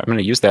I'm going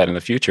to use that in the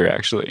future,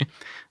 actually.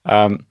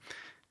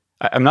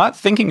 I'm not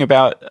thinking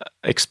about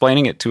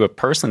explaining it to a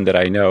person that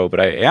I know,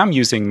 but I am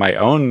using my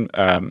own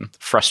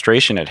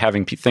frustration at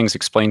having things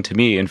explained to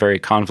me in very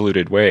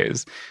convoluted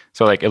ways.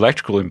 So like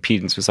electrical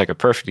impedance was like a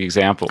perfect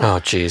example. Oh,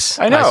 geez.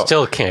 I know. I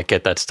still can't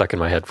get that stuck in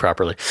my head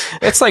properly.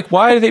 It's like,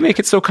 why do they make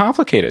it so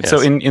complicated? Yes. So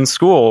in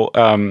school,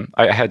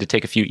 I had to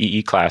take a few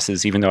EE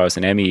classes, even though I was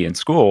an ME in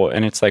school.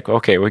 And it's like,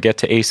 okay, we get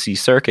to AC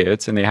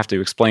circuits and they have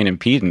to explain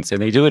impedance. And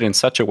they do it in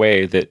such a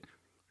way that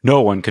no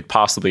one could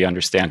possibly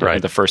understand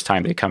it the first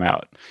time they come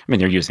out. I mean,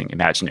 they're using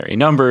imaginary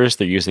numbers.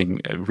 They're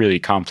using really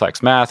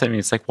complex math. I mean,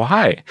 it's like,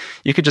 why?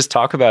 You could just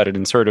talk about it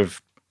in sort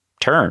of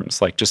terms,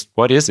 like just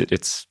what is it?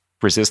 It's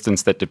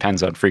resistance that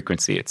depends on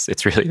frequency.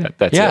 It's really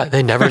that's it.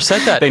 They never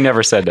said that. They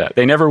never said that.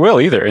 They never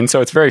will either. And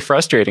so it's very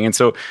frustrating. And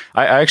so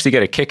I actually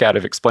get a kick out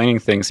of explaining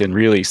things in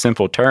really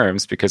simple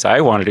terms because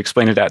I wanted to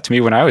explain that to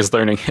me when I was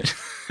learning it.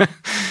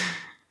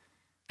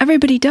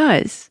 Everybody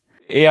does.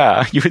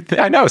 Yeah,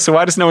 I know. So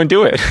why does no one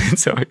do it?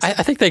 So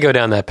I think they go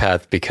down that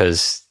path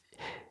because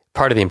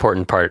part of the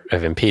important part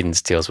of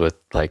impedance deals with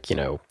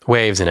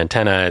waves and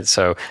antenna.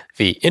 So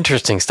the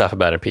interesting stuff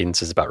about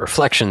impedance is about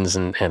reflections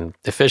and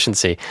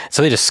efficiency.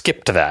 So they just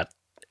skip to that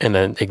and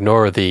then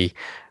ignore the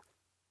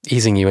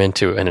easing you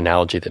into an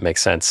analogy that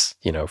makes sense,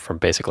 from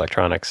basic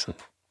electronics.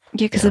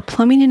 Yeah, because the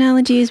plumbing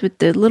analogies with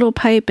the little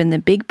pipe and the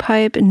big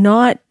pipe,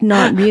 not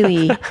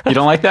really. You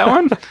don't like that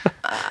one?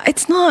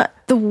 It's not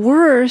the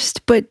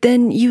worst, but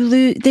then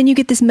you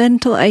get this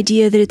mental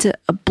idea that it's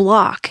a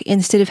block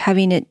instead of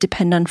having it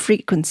depend on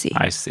frequency.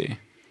 I see.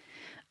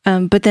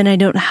 But then I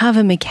don't have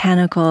a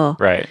mechanical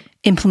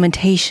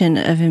implementation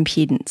of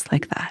impedance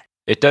like that.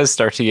 It does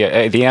start to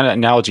get, the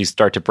analogies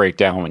start to break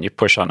down when you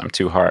push on them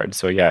too hard.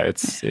 So yeah,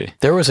 it's...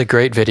 There was a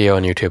great video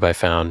on YouTube I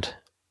found,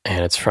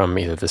 and it's from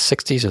either the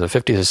 60s or the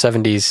 50s or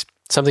 70s,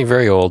 something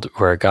very old,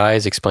 where a guy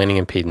is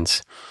explaining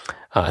impedance.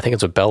 I think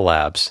it's with Bell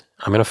Labs.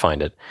 I'm going to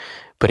find it.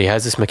 But he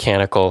has this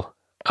mechanical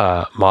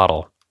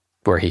model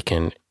where he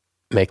can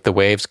make the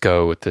waves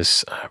go with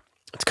this,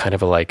 it's kind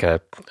of like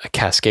a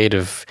cascade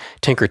of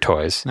Tinker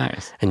Toys.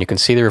 Nice. And you can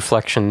see the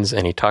reflections,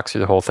 and he talks through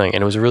the whole thing.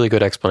 And it was a really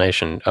good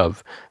explanation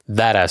of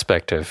that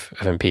aspect of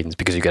impedance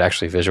because you could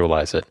actually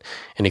visualize it.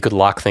 And he could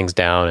lock things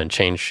down and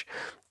change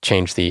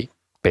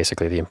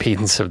basically the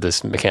impedance of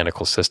this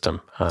mechanical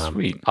system.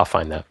 Sweet. I'll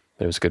find that.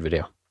 It was a good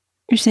video.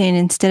 You're saying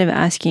instead of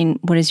asking,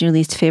 what is your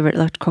least favorite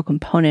electrical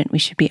component, we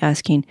should be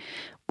asking,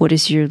 what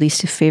is your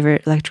least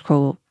favorite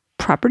electrical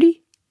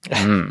property?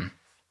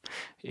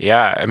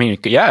 Yeah, I mean,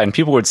 yeah, and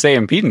people would say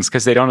impedance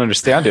because they don't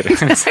understand it.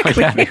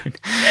 Exactly.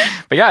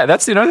 But yeah,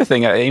 that's another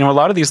thing. You know, a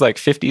lot of these like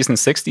 50s and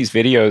 60s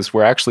videos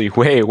were actually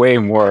way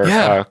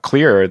more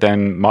clearer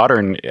than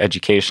modern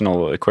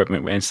educational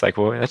equipment. And it's like,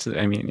 well, that's,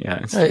 I mean,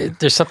 yeah.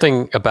 There's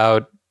something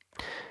about,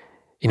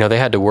 you know, they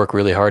had to work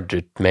really hard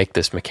to make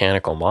this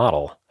mechanical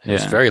model. It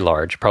was very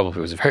large,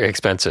 probably was very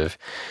expensive,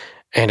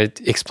 and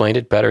it explained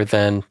it better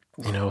than,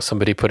 you know,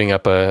 somebody putting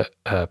up a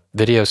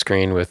video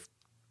screen with,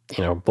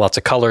 you know, lots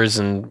of colors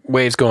and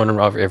waves going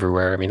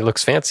everywhere. I mean, it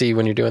looks fancy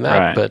when you're doing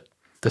that, but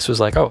this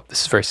was like, oh,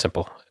 this is very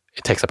simple.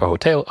 It takes up a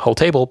whole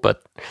table,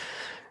 but...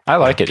 I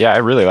like it. Yeah, I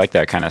really like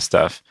that kind of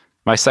stuff.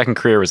 My second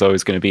career was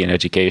always going to be in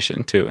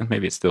education, too, and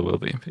maybe it still will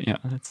be. But yeah,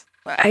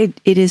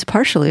 it is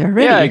partially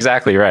already. Yeah,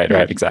 exactly. Right,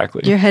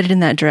 exactly. You're headed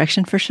in that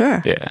direction for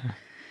sure. Yeah.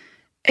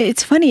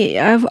 It's funny.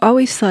 I've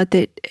always thought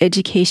that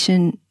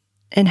education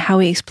and how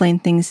we explain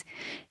things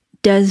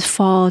does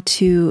fall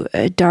to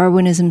a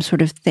Darwinism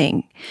sort of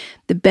thing.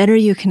 The better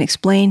you can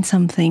explain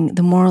something,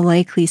 the more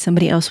likely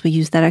somebody else will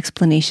use that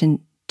explanation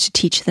to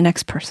teach the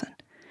next person.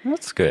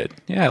 That's good.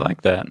 Yeah, I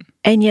like that.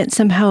 And yet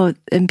somehow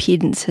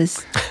impedance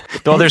has...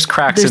 Well, there's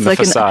cracks in the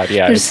facade.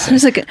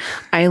 There's like an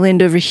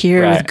island over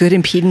here with good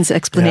impedance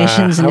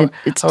explanations. Yeah, and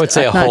I would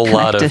say a whole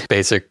lot of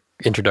basic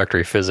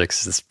introductory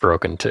physics is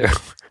broken too.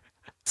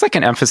 It's like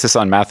an emphasis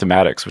on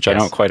mathematics, which I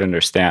don't quite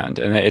understand.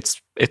 And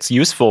it's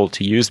useful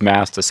to use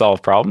math to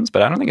solve problems,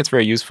 but I don't think it's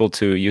very useful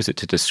to use it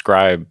to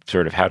describe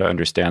sort of how to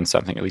understand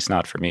something, at least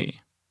not for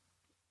me.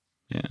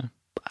 Yeah.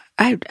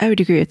 I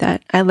would agree with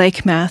that. I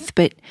like math,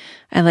 but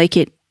I like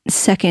it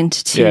second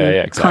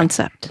to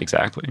concept.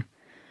 Exactly.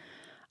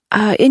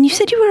 And you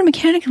said you were a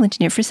mechanical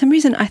engineer. For some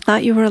reason, I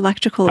thought you were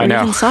electrical or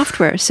even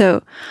software.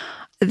 So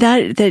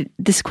that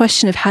this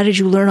question of how did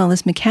you learn all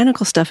this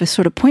mechanical stuff is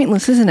sort of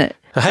pointless, isn't it?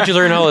 How'd you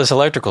learn all this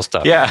electrical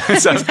stuff? Yeah,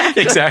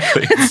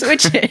 exactly.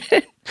 Switch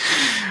it.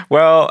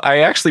 Well, I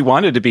actually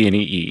wanted to be an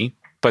EE,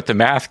 but the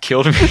math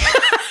killed me.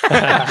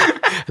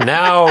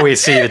 Now we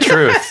see the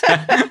truth.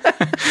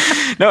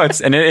 No,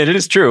 it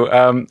is true.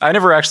 I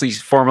never actually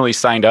formally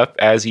signed up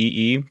as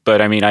EE,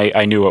 but I mean,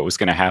 I knew what was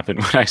going to happen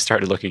when I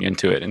started looking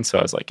into it, and so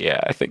I was like, yeah,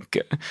 I think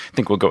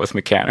we'll go with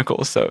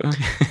mechanical. So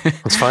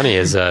what's funny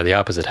is the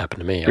opposite happened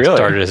to me. I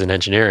started as an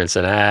engineer and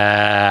said,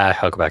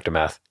 I'll go back to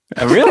math.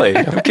 Really?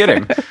 I'm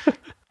kidding.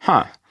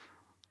 Huh.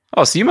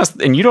 Oh, so you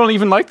must, and you don't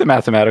even like the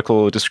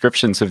mathematical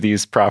descriptions of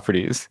these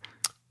properties.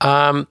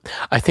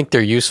 I think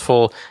they're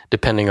useful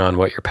depending on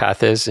what your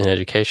path is in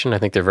education. I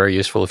think they're very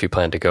useful if you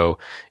plan to go,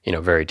 you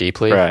know, very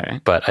deeply.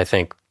 Right. But I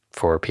think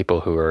for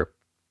people who are,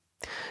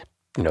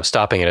 you know,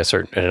 stopping at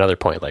another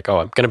point, like, oh,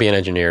 I'm going to be an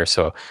engineer,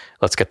 so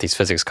let's get these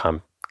physics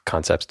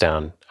concepts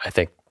down. I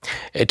think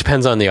it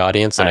depends on the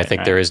audience, and I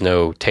think there is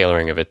no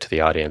tailoring of it to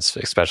the audience,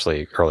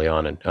 especially early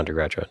on in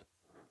undergraduate.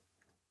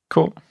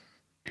 Cool.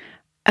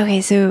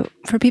 Okay, so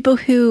for people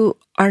who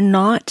are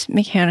not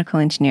mechanical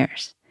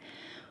engineers,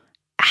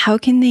 how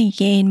can they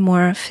gain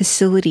more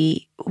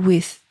facility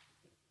with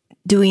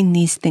doing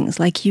these things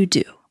like you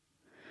do?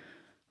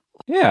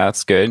 Yeah,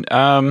 that's good.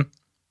 I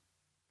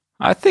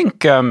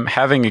think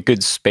having a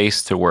good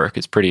space to work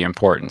is pretty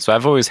important. So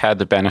I've always had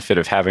the benefit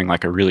of having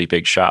like a really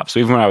big shop. So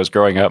even when I was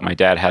growing up, my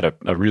dad had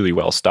a really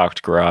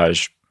well-stocked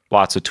garage,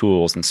 lots of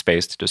tools and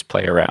space to just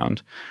play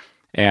around.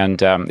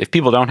 And if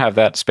people don't have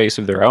that space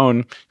of their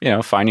own, you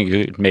know, finding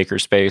a good maker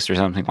space or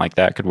something like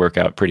that could work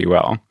out pretty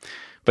well.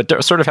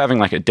 But sort of having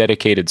like a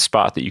dedicated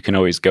spot that you can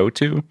always go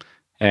to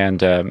and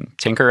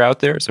tinker out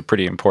there is a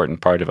pretty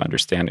important part of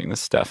understanding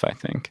this stuff, I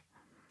think.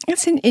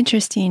 That's an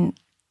interesting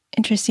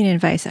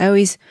advice. I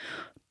always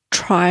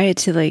try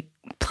to like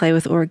play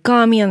with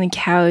origami on the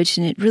couch,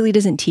 and it really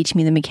doesn't teach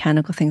me the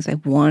mechanical things I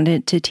want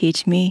it to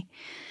teach me.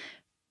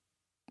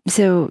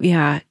 So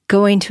yeah,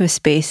 going to a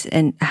space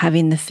and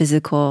having the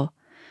physical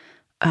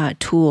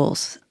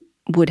tools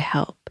would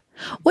help.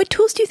 What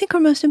tools do you think are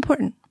most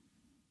important?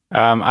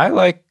 I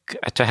like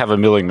to have a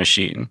milling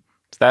machine.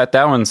 That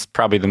one's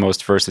probably the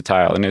most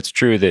versatile, and it's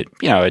true that,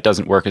 you know, it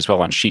doesn't work as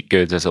well on sheet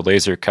goods as a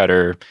laser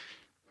cutter.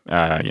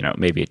 You know,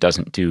 maybe it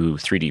doesn't do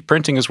 3D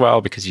printing as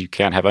well because you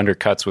can't have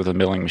undercuts with a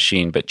milling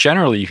machine, but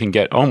generally you can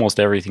get almost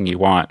everything you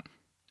want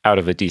out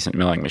of a decent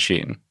milling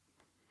machine.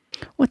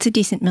 What's a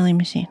decent milling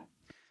machine?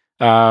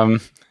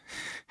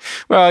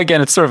 Well,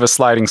 again, it's sort of a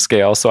sliding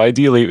scale. So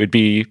ideally it would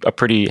be a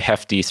pretty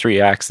hefty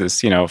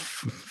 3-axis, you know,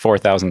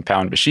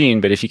 4,000-pound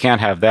machine. But if you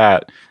can't have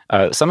that,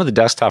 some of the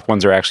desktop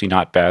ones are actually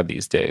not bad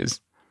these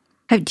days.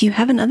 Do you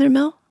have another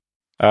mill?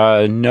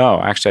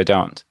 No, actually I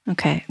don't.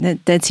 Okay.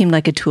 That seemed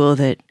like a tool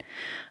that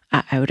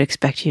I would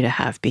expect you to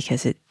have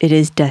because it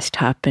is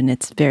desktop and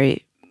it's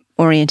very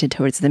oriented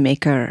towards the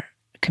maker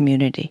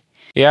community.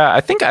 Yeah,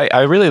 I think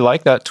I really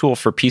like that tool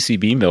for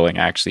PCB milling,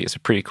 actually. It's a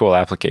pretty cool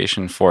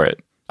application for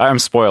it. I'm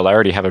spoiled. I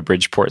already have a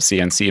Bridgeport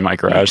CNC in my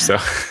garage, so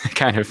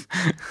kind of...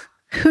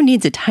 Who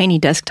needs a tiny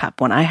desktop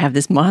when I have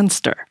this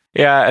monster?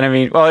 Yeah, and I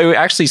mean, well,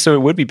 it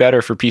would be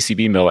better for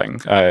PCB milling,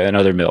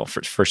 another mill,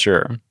 for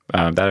sure.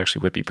 That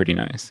actually would be pretty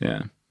nice,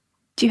 yeah.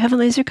 Do you have a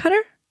laser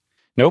cutter?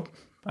 Nope.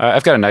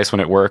 I've got a nice one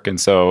at work, and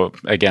so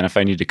again, if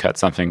I need to cut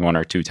something 1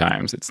 or 2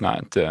 times, it's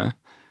not. There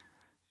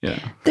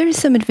is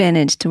some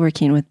advantage to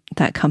working with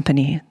that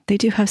company. They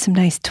do have some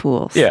nice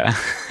tools. Yeah,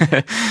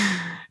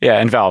 yeah,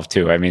 and Valve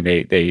too. I mean,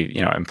 they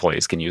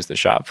employees can use the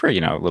shop for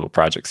little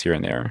projects here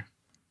and there.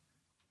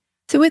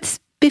 So, what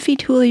spiffy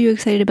tool are you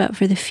excited about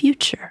for the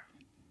future?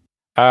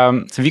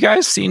 So have you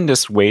guys seen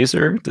this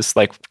Wazer, this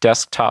like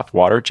desktop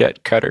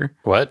waterjet cutter?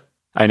 What?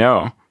 I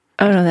know.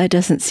 Oh no, that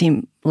doesn't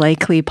seem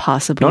likely,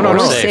 possible, or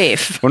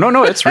safe. Well,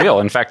 no, it's real.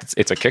 In fact,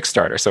 it's a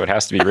Kickstarter, so it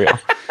has to be real.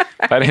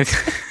 But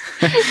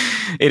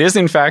it is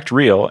in fact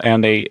real,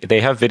 and they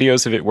have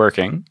videos of it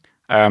working.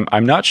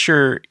 I'm not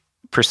sure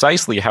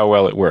precisely how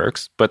well it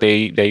works, but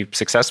they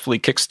successfully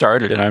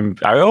kickstarted, and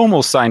I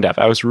almost signed up.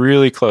 I was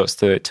really close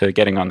to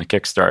getting on the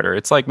Kickstarter.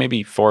 It's like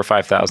maybe $4,000 or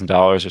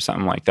 $5,000 or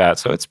something like that.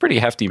 So it's a pretty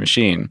hefty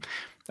machine.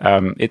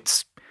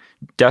 It's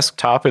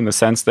desktop in the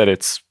sense that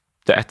it's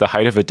at the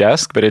height of a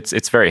desk, but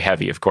it's very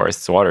heavy. Of course,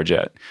 it's a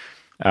waterjet.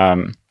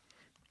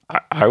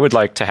 I would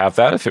like to have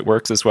that if it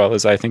works as well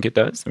as I think it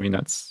does. I mean,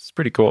 that's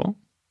pretty cool.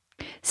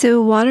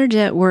 So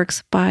waterjet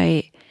works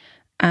by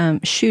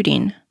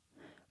shooting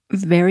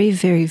very,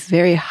 very,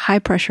 very high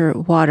pressure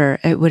water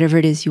at whatever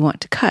it is you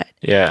want to cut.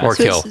 Yeah. Or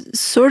so kill.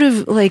 It's sort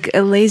of like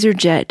a laser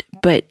jet,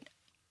 but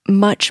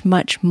much,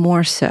 much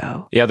more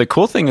so. Yeah, the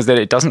cool thing is that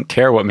it doesn't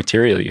care what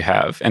material you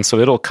have. And so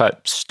it'll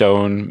cut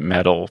stone,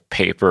 metal,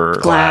 paper,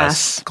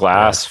 glass,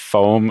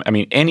 foam. I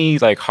mean, any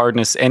like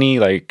hardness, any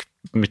like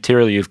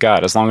material you've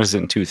got, as long as it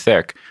isn't too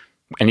thick.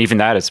 And even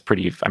that is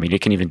pretty, I mean,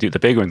 it can even do, the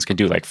big ones can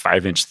do like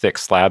 5-inch thick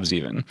slabs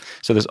even.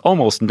 So there's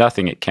almost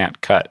nothing it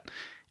can't cut.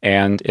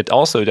 And it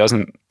also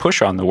doesn't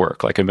push on the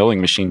work like a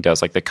milling machine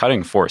does. Like the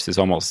cutting force is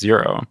almost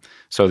zero,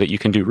 so that you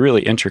can do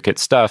really intricate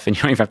stuff and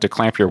you don't even have to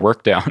clamp your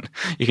work down.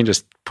 You can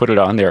just put it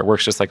on there. It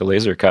works just like a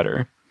laser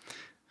cutter.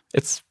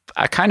 It's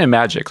kind of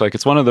magic. Like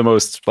it's one of the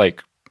most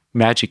like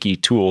magic-y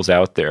tools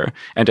out there.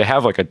 And to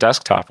have like a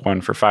desktop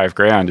one for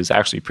 $5,000 is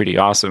actually pretty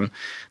awesome.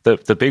 The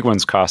big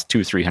ones cost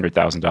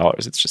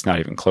 $2,000-$300,000. It's just not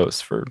even close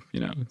for,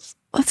 Well, it's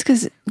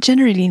because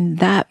generating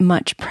that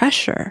much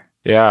pressure.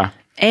 Yeah.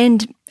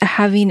 And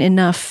having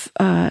enough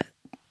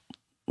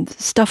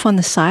stuff on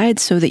the side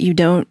so that you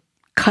don't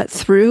cut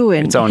through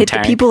and hit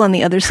the people on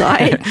the other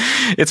side.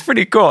 It's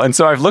pretty cool. And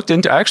so I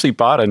actually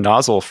bought a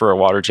nozzle for a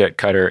waterjet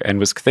cutter and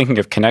was thinking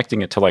of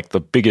connecting it to like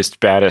the biggest,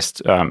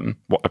 baddest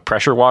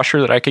pressure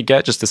washer that I could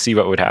get just to see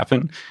what would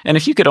happen. And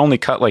if you could only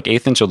cut like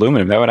 1/8-inch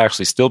aluminum, that would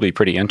actually still be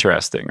pretty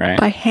interesting, right?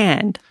 By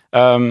hand.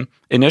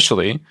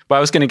 Initially. But I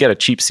was going to get a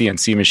cheap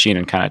CNC machine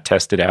and kind of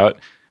test it out.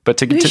 But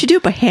you should do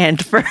it by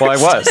hand first. Well, I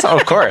was. Oh,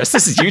 of course.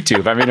 This is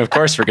YouTube. I mean, of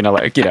course we're going to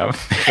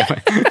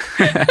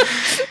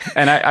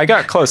And I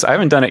got close. I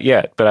haven't done it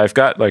yet, but I've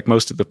got like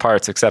most of the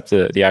parts except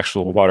the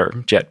actual water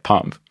jet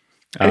pump.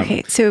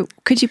 Okay. So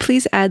could you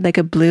please add like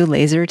a blue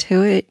laser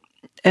to it,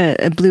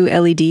 a blue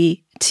LED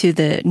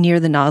to near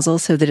the nozzle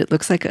so that it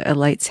looks like a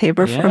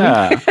lightsaber for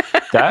me?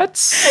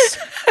 That's...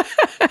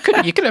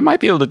 I might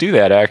be able to do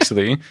that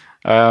actually.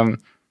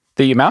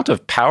 The amount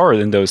of power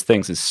in those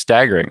things is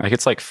staggering. Like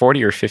it's like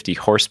 40 or 50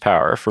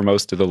 horsepower for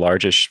most of the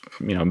largest,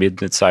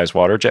 mid-sized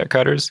water jet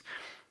cutters.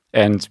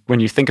 And when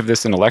you think of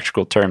this in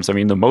electrical terms, I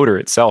mean, the motor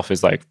itself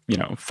is like,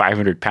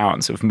 500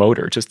 pounds of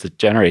motor just to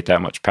generate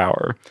that much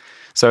power.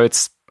 So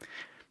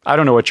I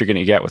don't know what you're going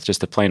to get with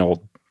just a plain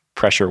old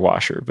pressure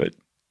washer, but,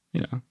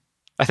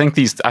 I think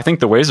the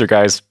Wazer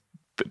guys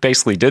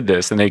basically did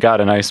this and they got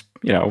a nice,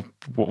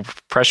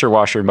 pressure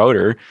washer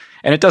motor,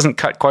 and it doesn't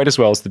cut quite as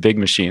well as the big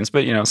machines,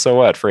 but so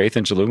what? For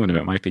 1/8-inch aluminum,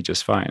 it might be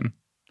just fine.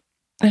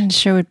 And it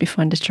sure would be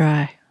fun to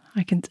try.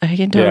 I can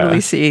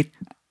totally see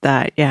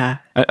that. Yeah.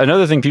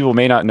 Another thing people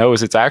may not know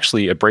is it's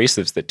actually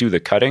abrasives that do the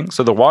cutting.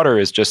 So the water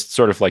is just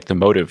sort of like the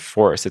motive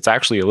force. It's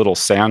actually a little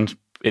sand.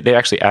 They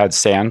actually add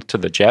sand to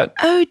the jet.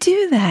 Oh,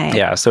 do they?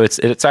 Yeah. So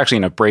it's actually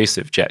an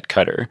abrasive jet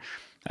cutter.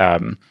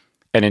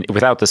 And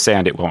without the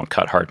sand, it won't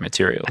cut hard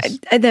materials.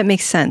 That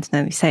makes sense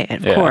now you say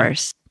it, of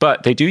course.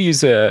 But they do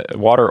use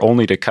water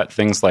only to cut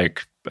things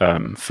like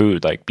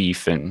food, like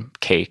beef and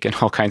cake and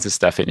all kinds of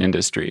stuff in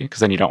industry, because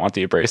then you don't want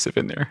the abrasive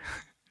in there.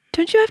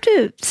 Don't you have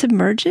to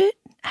submerge it?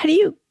 How do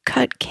you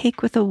cut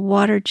cake with a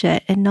water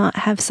jet and not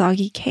have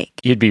soggy cake?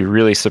 You'd be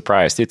really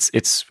surprised.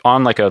 It's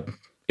on a...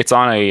 These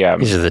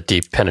are the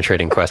deep,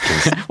 penetrating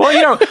questions.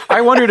 Well, I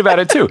wondered about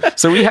it too.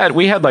 So we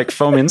had like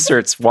foam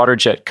inserts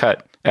waterjet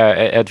cut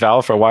at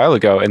Valve for a while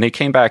ago, and they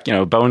came back,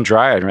 bone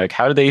dry. And we're like,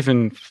 how did they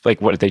even,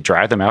 like, what, did they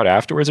dry them out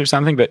afterwards or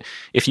something? But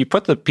if you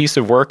put the piece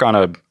of work on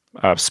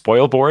a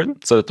spoil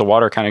board so that the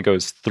water kind of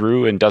goes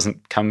through and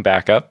doesn't come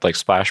back up, like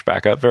splash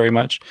back up very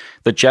much,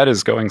 the jet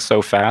is going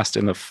so fast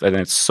and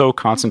it's so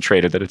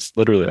concentrated that it's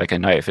literally like a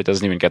knife. It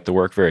doesn't even get the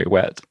work very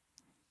wet.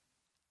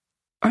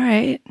 All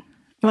right.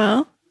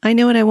 Well, I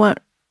know what I want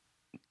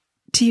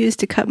to use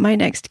to cut my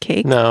next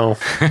cake. No.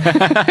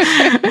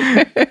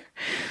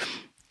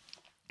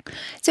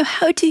 So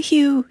how do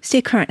you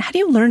stay current? How do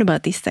you learn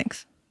about these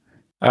things?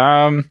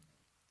 I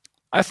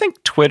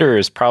think Twitter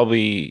is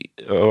probably...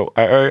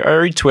 I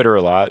read Twitter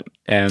a lot.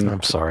 And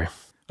I'm sorry.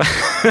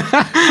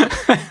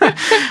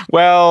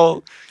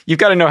 Well, you've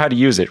got to know how to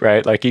use it,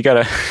 right? Like you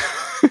got to...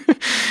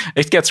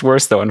 It gets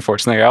worse, though,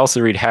 unfortunately. I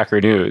also read Hacker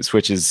News,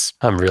 which is...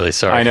 I'm really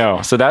sorry. I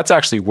know. So that's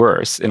actually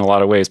worse in a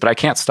lot of ways, but I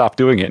can't stop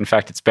doing it. In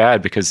fact, it's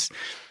bad because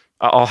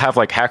I'll have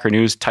like Hacker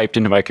News typed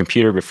into my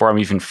computer before I'm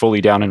even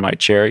fully down in my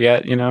chair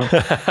yet, you know?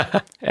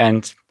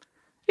 And,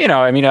 you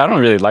know, I mean, I don't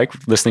really like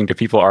listening to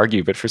people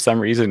argue, but for some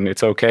reason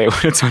it's okay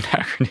when it's on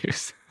Hacker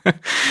News.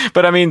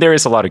 But I mean, there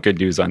is a lot of good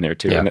news on there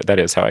too. Yeah. And that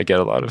is how I get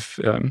a lot of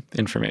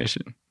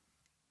information.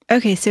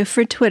 Okay, so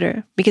for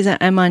Twitter, because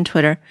I'm on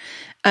Twitter,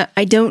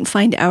 I don't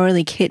find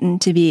Hourly Kitten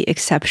to be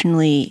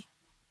exceptionally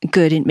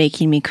good at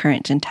making me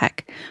current in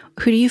tech.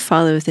 Who do you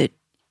follow that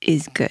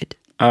is good?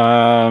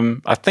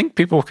 I think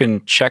people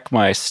can check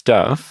my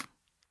stuff.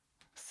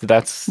 So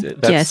that's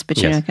yes, but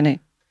you're not going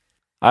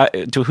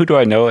to. Who do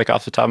I know? Like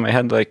off the top of my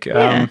head, like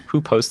who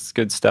posts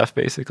good stuff,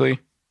 basically.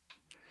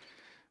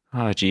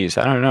 Oh, geez,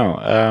 I don't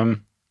know.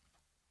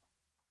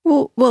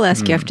 We'll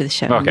ask you after the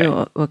show. Okay.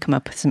 We'll come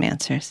up with some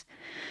answers.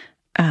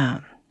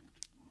 And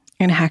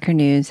Hacker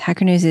News.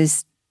 Hacker News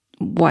is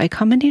Y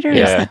Combinator?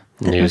 Yeah,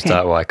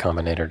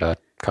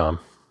 news.ycombinator.com.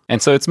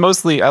 And so it's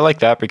mostly, I like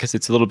that because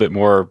it's a little bit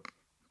more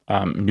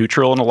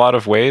neutral in a lot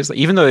of ways.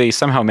 Even though they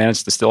somehow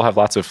managed to still have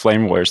lots of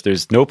flame wars,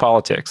 there's no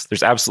politics.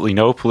 There's absolutely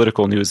no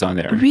political news on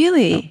there.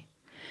 Really?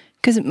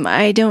 Because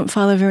I don't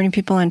follow very many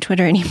people on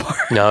Twitter anymore.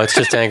 No, it's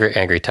just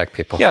angry tech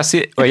people. Yeah,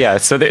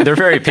 so they're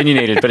very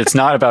opinionated, but it's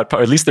not about,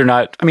 at least they're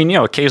not, I mean, you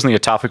know, occasionally a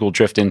topic will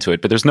drift into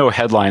it, but there's no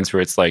headlines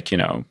where it's like, you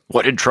know,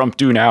 what did Trump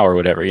do now or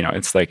whatever, you know,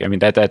 it's like, I mean,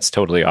 that's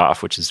totally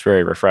off, which is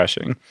very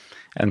refreshing.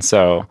 And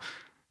so,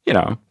 you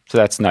know, so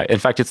that's not, in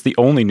fact, it's the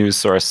only news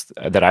source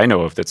that I know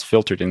of that's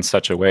filtered in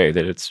such a way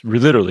that it's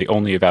literally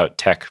only about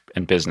tech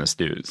and business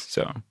news.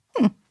 So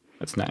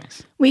that's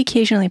nice. We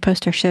occasionally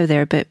post our show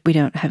there, but we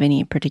don't have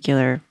any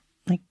particular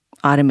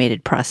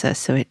automated process,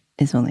 so it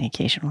is only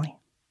occasionally.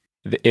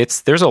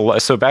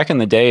 So back in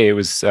the day, it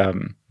was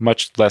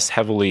much less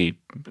heavily,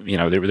 you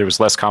know, there was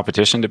less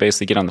competition to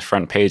basically get on the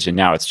front page, and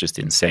now it's just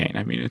insane.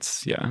 I mean,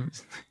 it's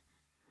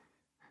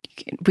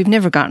we've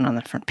never gotten on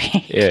the front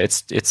page. Yeah,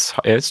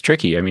 it's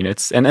tricky. I mean,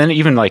 and then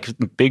even like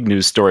big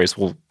news stories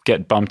will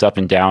get bumped up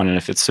and down, and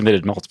if it's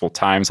submitted multiple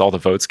times, all the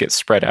votes get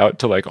spread out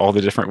to like all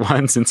the different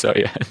ones, and so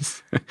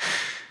yes.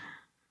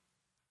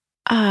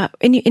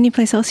 Any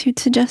place else you'd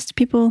suggest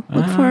people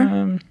look for?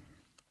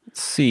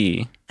 Let's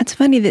see. It's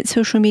funny that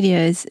social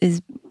media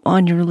is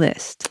on your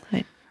list.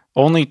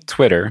 Only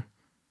Twitter.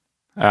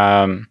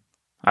 I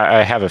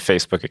have a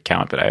Facebook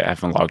account, but I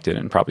haven't logged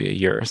in probably a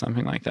year or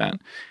something like that.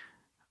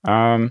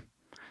 I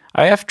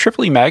have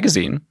IEEE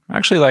Magazine. I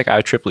actually like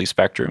IEEE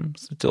Spectrum.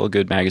 It's still a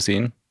good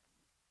magazine.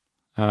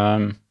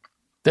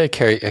 They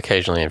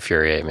occasionally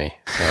infuriate me.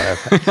 So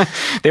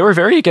they were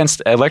very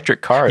against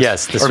electric cars.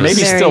 Yes. Or maybe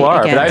still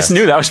are, but I just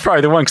knew that was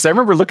probably the one. Because I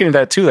remember looking at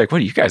that too, like,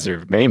 what, you guys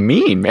are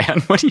mean,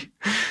 man. What do you...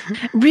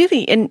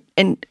 Really? And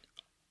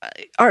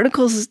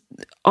articles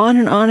on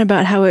and on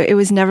about how it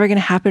was never going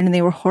to happen and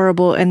they were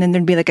horrible. And then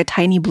there'd be like a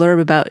tiny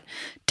blurb about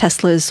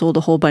Tesla's sold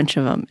a whole bunch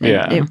of them.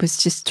 And it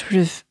was just sort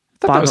of...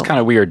 I thought that was kind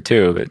of weird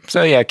too, but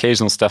so yeah,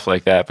 occasional stuff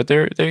like that. But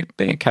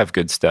they have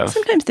good stuff.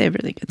 Sometimes they have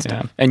really good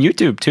stuff. Yeah. And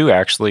YouTube too,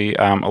 actually.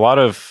 A lot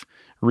of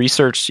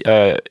research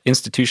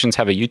institutions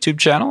have a YouTube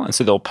channel, and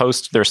so they'll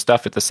post their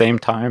stuff at the same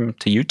time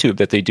to YouTube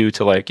that they do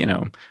to, like, you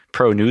know,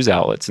 pro news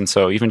outlets. And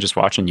so even just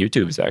watching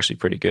YouTube is actually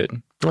pretty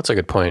good. That's a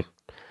good point.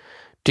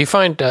 Do you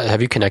find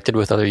have you connected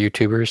with other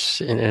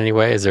YouTubers in any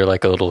way? Is there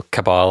like a little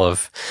cabal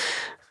of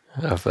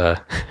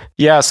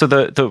Yeah, so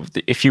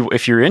the if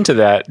you're into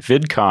that,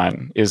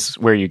 VidCon is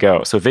where you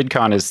go. So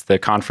VidCon is the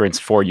conference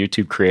for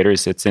YouTube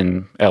creators. It's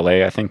in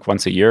LA, I think,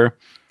 once a year.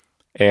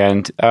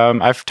 And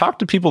I've talked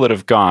to people that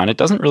have gone. It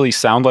doesn't really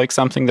sound like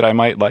something that I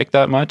might like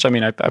that much. I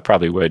mean, I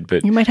probably would,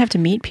 but you might have to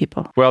meet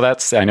people. Well,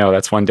 I know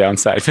that's one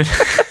downside.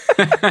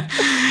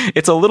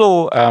 It's a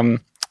little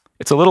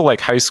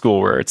like high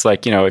school where it's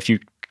like, you know, if you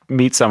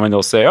meet someone,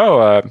 they'll say,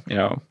 you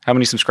know, how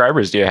many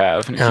subscribers do you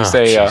have? And if you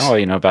say,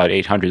 you know, about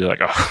 800, they're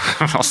like,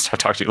 I'll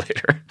talk to you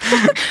later.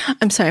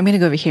 I'm sorry, I'm going to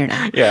go over here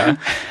now. Yeah.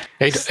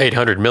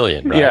 800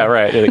 million, right? Yeah,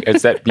 right.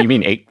 Is that, you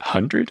mean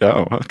 800?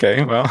 Oh,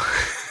 okay. Well,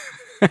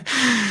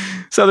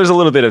 so there's a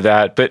little bit of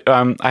that, but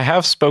I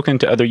have spoken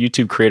to other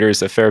YouTube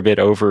creators a fair bit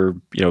over,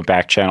 you know,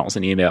 back channels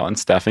and email and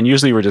stuff. And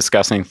usually we're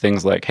discussing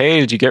things like, hey,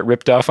 did you get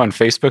ripped off on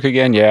Facebook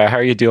again? Yeah. How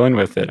are you dealing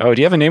with it? Oh,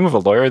 do you have a name of a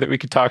lawyer that we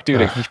could talk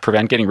to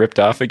prevent getting ripped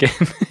off again?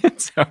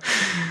 So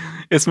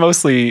it's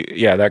mostly,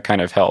 that kind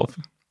of help.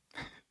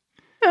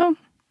 Oh,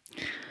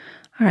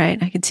 all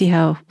right. I can see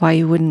why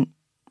you wouldn't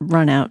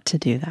run out to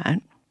do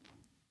that.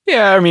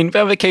 Yeah. I mean,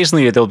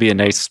 occasionally there'll be a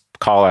nice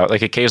call out.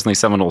 Like occasionally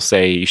someone will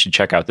say, you should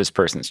check out this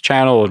person's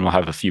channel, and we'll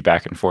have a few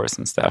back and forths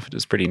and stuff. It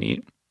is pretty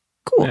neat.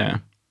 Cool. Yeah.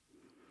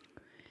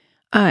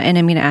 And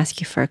I'm going to ask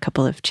you for a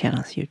couple of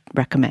channels you'd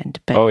recommend,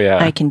 but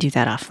I can do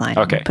that offline.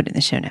 Okay. And put it in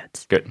the show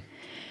notes. Good.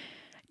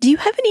 Do you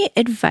have any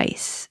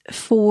advice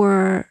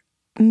for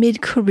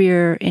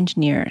mid-career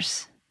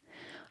engineers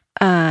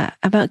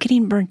about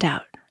getting burnt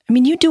out? I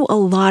mean, you do a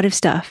lot of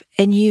stuff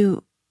and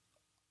you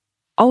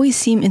always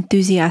seem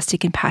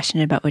enthusiastic and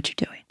passionate about what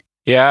you're doing.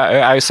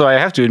 Yeah, so I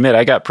have to admit,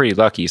 I got pretty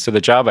lucky. So the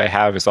job I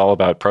have is all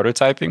about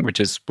prototyping, which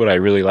is what I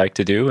really like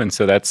to do. And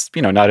so that's,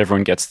 not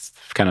everyone gets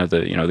kind of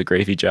the, the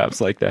gravy jobs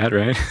like that,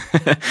 right?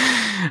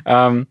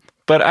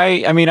 But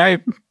I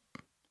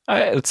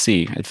let's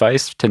see,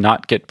 advice to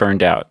not get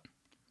burned out.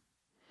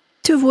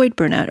 To avoid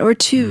burnout or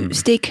to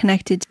stay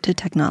connected to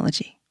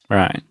technology.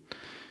 Right.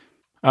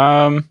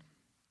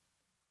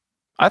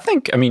 I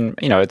think,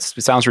 it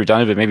sounds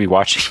redundant, but maybe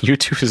watching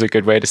YouTube is a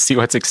good way to see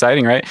what's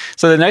exciting, right?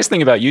 So the nice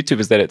thing about YouTube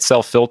is that it's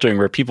self-filtering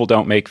where people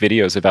don't make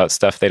videos about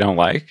stuff they don't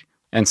like.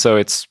 And so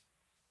it's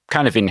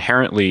kind of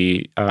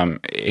inherently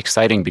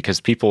exciting because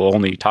people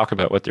only talk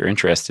about what they're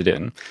interested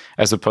in,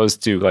 as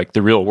opposed to like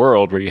the real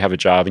world where you have a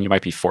job and you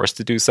might be forced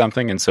to do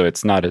something. And so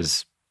it's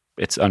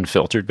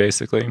unfiltered,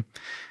 basically.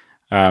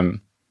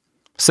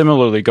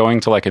 Similarly, going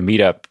to like a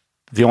meetup,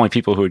 the only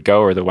people who would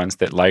go are the ones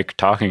that like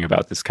talking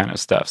about this kind of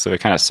stuff. So it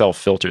kind of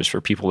self-filters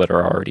for people that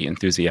are already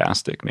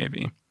enthusiastic,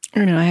 maybe. I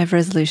don't know. I have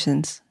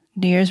resolutions.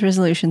 New Year's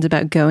resolutions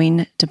about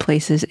going to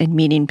places and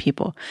meeting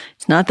people.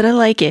 It's not that I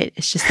like it.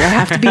 It's just that I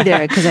have to be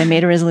there because I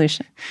made a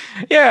resolution.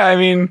 Yeah,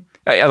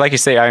 like you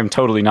say, I'm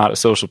totally not a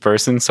social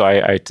person, so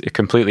I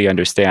completely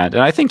understand.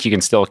 And I think you can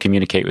still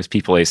communicate with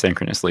people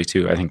asynchronously,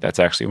 too. I think that's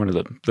actually one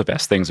of the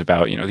best things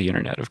about, the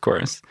internet, of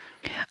course.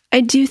 I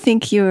do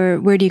think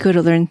where do you go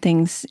to learn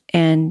things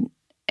and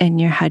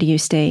how do you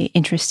stay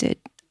interested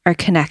or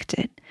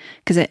connected?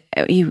 Because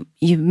you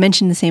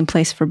mentioned the same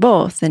place for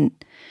both, and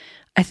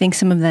I think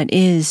some of that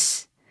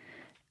is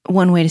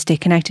one way to stay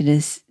connected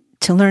is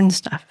to learn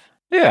stuff.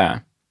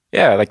 Yeah,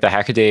 like the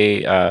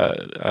Hackaday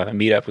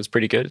meetup was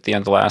pretty good at the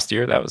end of last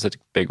year. That was a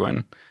big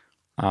one.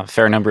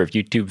 Fair number of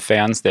YouTube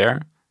fans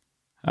there,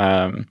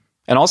 and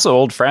also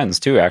old friends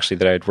too. Actually,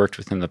 that I had worked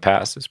with in the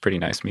past. It was a pretty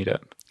nice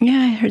meetup. Yeah,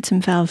 I heard some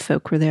Valve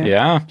folk were there.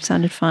 Yeah,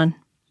 sounded fun.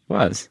 It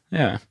was,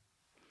 yeah.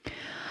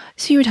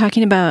 So you were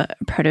talking about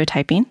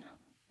prototyping.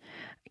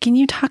 Can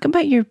you talk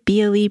about your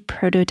BLE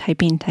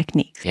prototyping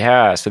techniques?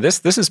 Yeah, so this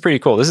is pretty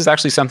cool. This is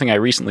actually something I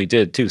recently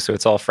did too, so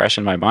it's all fresh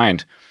in my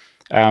mind.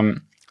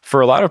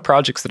 For a lot of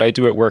projects that I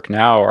do at work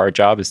now, our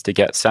job is to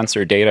get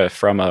sensor data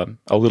from a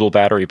little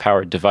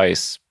battery-powered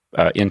device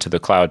into the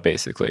cloud,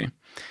 basically.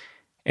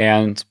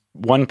 And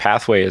one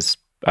pathway is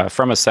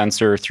from a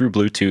sensor through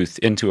Bluetooth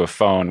into a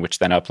phone, which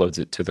then uploads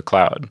it to the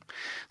cloud.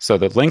 So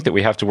the link that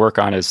we have to work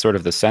on is sort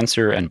of the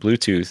sensor and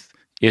Bluetooth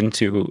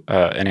into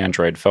an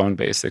Android phone,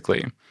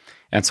 basically.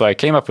 And so I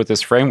came up with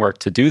this framework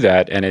to do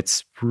that, and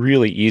it's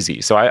really easy.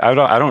 So I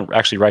don't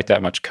actually write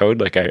that much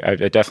code. Like I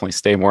definitely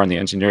stay more on the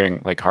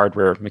engineering, like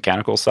hardware,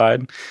 mechanical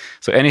side.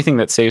 So anything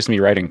that saves me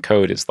writing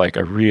code is like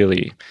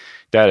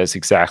that is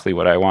exactly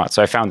what I want.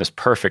 So I found this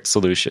perfect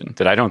solution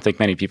that I don't think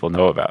many people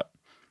know about.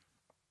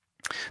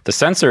 The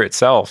sensor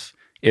itself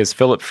is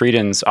Philip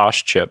Freidin's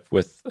OSH chip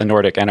with a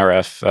Nordic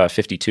NRF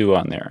 52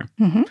 on there.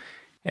 Mm-hmm.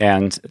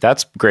 And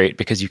that's great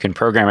because you can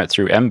program it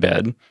through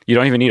Mbed. You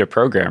don't even need a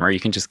programmer.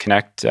 You can just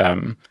connect.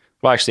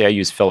 Actually, I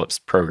use Philip's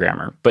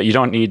programmer, but you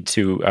don't need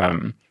to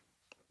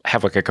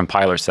have like a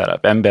compiler set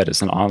up. Mbed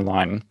is an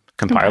online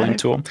compiling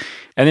tool.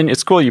 And then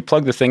it's cool. You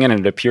plug the thing in and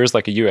it appears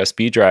like a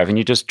USB drive, and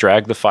you just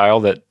drag the file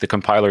that the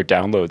compiler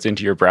downloads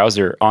into your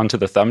browser onto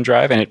the thumb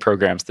drive, and it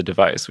programs the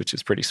device, which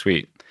is pretty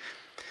sweet.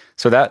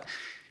 So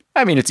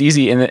it's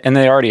easy, and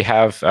they already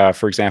have,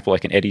 for example,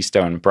 like an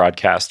Eddystone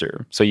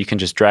broadcaster. So you can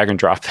just drag and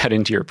drop that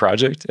into your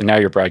project, and now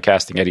you're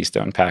broadcasting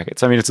Eddystone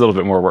packets. It's a little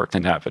bit more work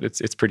than that, but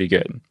it's pretty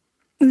good.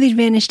 The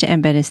advantage to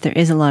Mbed is there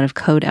is a lot of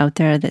code out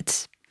there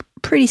that's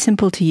pretty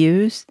simple to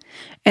use,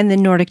 and the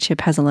Nordic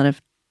chip has a lot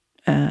of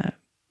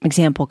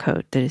example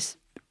code that is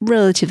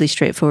relatively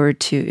straightforward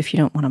to if you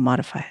don't want to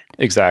modify it.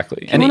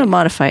 Exactly. If you want to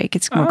modify it, it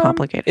gets more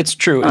complicated. It's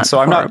true. And so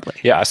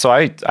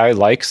I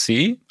like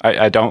C.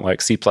 I don't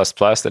like C++.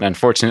 And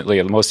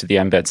unfortunately, most of the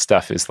embed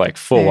stuff is like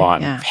full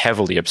on,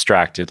 heavily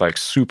abstracted, like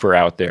super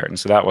out there. And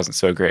so that wasn't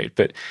so great.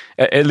 But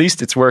at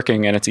least it's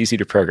working and it's easy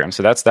to program.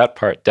 So that's that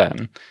part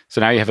done. So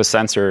now you have a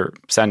sensor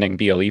sending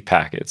BLE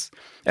packets.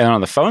 And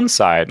on the phone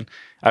side,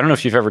 I don't know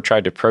if you've ever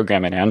tried to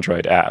program an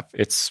Android app.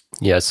 It's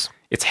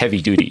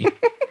heavy duty.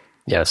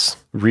 Yes.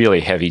 Really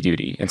heavy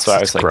duty. And so I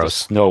was like,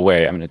 there's no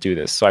way I'm going to do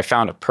this. So I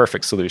found a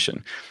perfect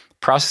solution.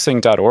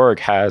 Processing.org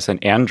has an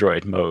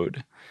Android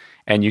mode,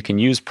 and you can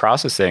use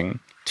processing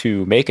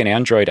to make an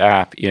Android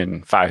app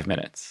in 5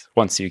 minutes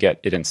once you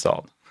get it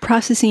installed.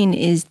 Processing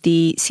is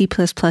the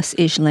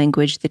C++-ish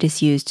language that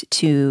is used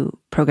to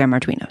program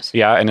Arduinos.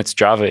 Yeah, and it's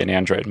Java in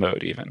Android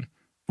mode even.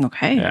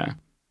 Okay. Yeah.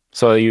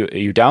 So you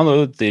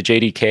download the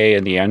JDK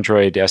and the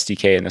Android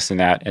SDK and this and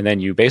that, and then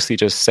you basically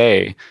just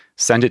say,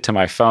 send it to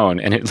my phone,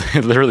 and it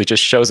literally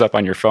just shows up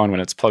on your phone when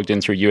it's plugged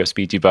in through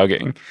USB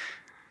debugging,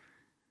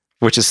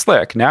 which is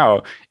slick.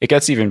 Now, it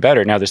gets even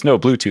better. Now, there's no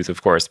Bluetooth,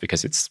 of course,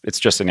 because it's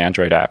just an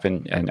Android app,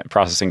 and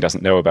processing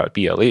doesn't know about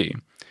BLE.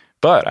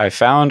 But I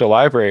found a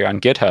library on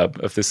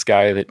GitHub of this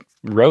guy that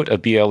wrote a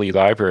BLE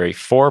library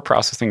for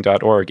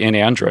processing.org in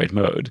Android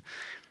mode.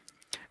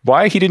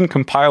 Why he didn't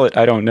compile it,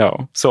 I don't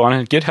know. So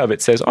on GitHub,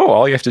 it says,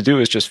 all you have to do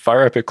is just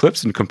fire up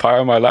Eclipse and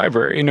compile my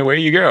library, and away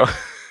you go.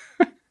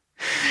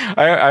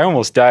 I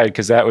almost died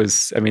because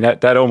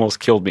that almost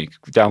killed me,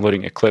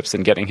 downloading Eclipse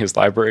and getting his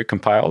library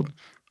compiled.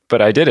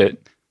 But I did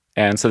it.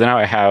 And so now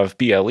I have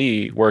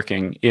BLE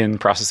working in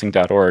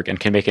processing.org and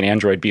can make an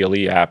Android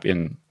BLE app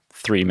in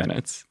 3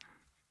 minutes.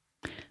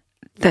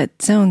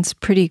 That sounds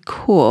pretty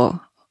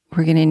cool.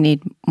 We're going to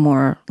need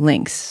more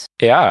links.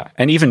 Yeah.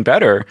 And even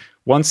better,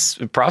 once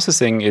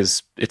processing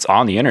it's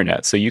on the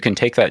internet. So you can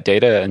take that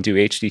data and do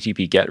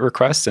HTTP GET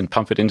requests and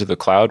pump it into the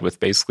cloud with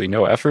basically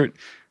no effort.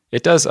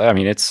 It does. I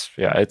mean, it's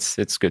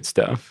good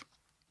stuff.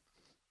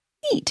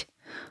 Neat.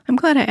 I'm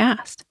glad I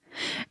asked.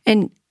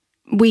 And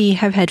we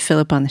have had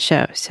Philip on the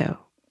show. So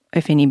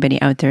if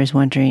anybody out there is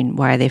wondering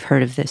why they've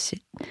heard of this,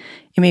 it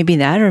may be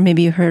that, or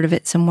maybe you heard of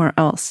it somewhere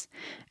else.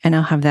 And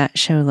I'll have that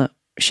show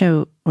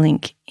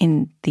link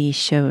in the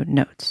show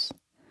notes.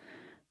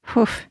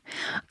 Whew.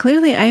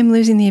 Clearly, I'm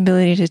losing the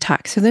ability to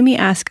talk. So let me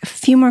ask a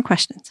few more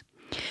questions.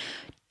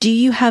 Do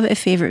you have a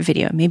favorite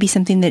video? Maybe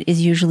something that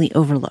is usually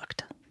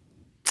overlooked.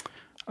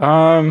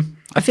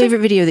 A favorite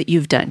video that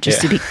you've done,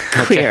 just to be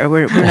clear.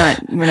 Okay.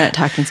 We're not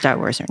talking Star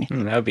Wars or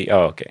anything. That would be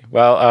okay.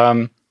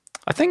 Well,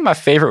 I think my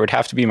favorite would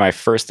have to be my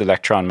first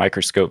electron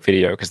microscope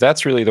video, because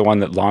that's really the one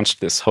that launched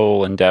this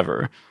whole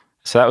endeavor.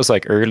 So that was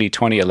like early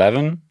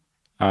 2011.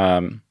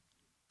 So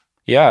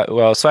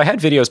I had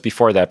videos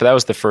before that, but that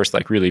was the first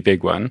like really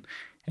big one.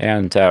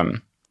 And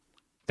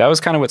that was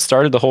kind of what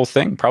started the whole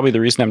thing. Probably the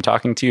reason I'm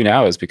talking to you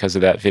now is because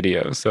of that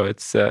video. So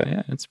it's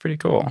pretty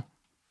cool.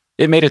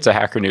 It made it to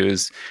Hacker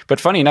News,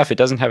 but funny enough, it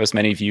doesn't have as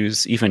many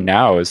views even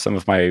now as some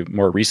of my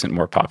more recent,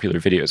 more popular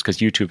videos, because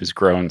YouTube has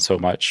grown so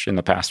much in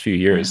the past few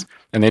years,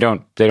 and they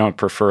don't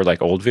prefer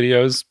like old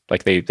videos.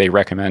 Like they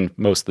recommend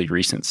mostly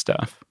recent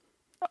stuff.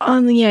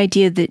 On the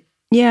idea that,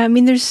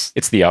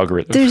 it's the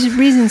algorithm. There's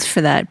reasons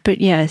for that,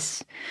 but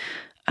yes,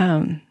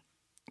 it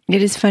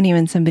is funny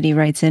when somebody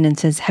writes in and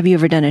says, "Have you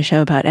ever done a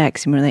show about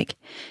X?" And we're like,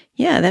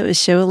 "Yeah, that was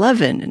show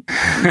 11."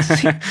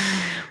 And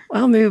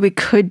well, maybe we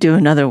could do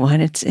another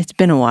one. It's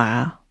been a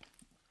while.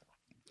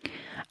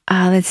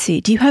 Let's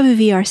see. Do you have a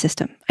VR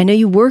system? I know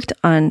you worked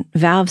on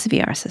Valve's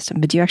VR system,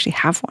 but do you actually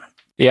have one?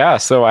 Yeah,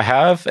 so I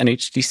have an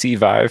HTC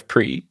Vive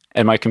Pre,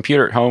 and my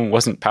computer at home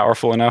wasn't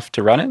powerful enough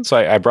to run it, so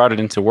I brought it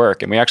into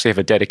work, and we actually have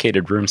a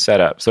dedicated room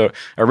set up. So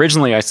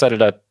originally I set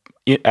it up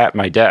at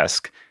my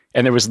desk,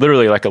 and there was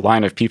literally like a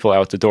line of people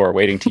out the door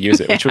waiting to use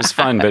it, which was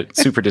fun, but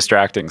super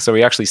distracting. So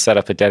we actually set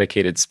up a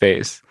dedicated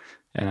space,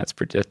 and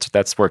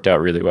that's worked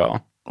out really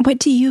well. What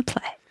do you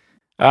play?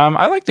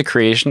 I like the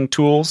creation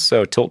tools.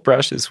 So Tilt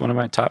Brush is one of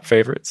my top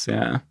favorites.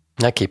 Yeah.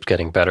 That keeps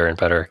getting better and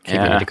better.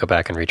 I need to go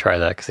back and retry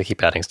that because they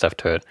keep adding stuff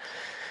to it.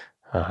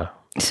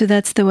 So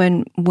that's the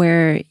one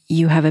where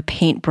you have a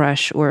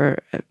paintbrush or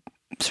a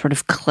sort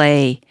of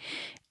clay,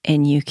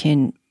 and you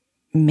can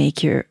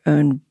make your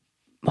own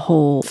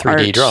whole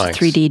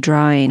 3D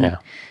drawing. Yeah.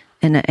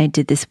 And I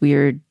did this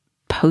weird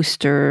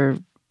poster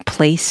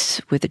place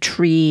with a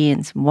tree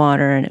and some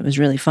water, and it was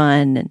really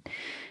fun. And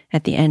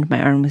at the end,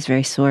 my arm was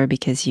very sore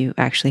because you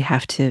actually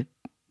have to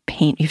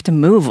paint. You have to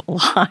move a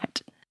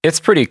lot. It's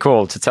pretty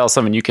cool to tell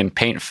someone you can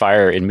paint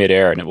fire in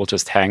midair and it will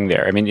just hang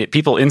there. I mean,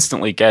 people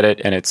instantly get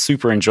it, and it's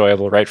super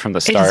enjoyable right from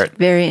the start. It's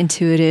very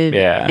intuitive.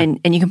 Yeah. And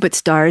you can put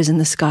stars in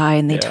the sky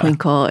and they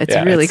twinkle. It's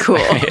really cool.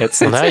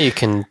 Now you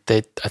can,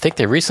 I think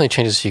they recently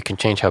changed it so you can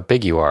change how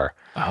big you are.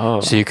 Oh.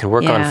 So you can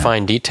work on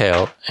fine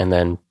detail and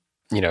then,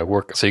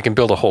 work. So you can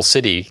build a whole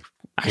city.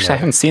 Actually, I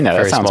haven't seen that.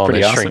 That sounds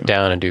pretty awesome. Shrink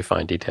down and do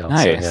fine detail.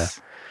 Nice.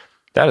 So,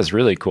 that is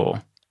really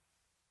cool.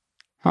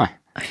 Huh.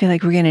 I feel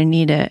like we're going to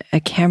need a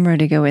camera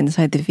to go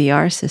inside the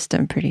VR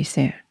system pretty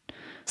soon.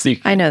 So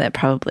I know that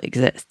probably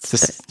exists.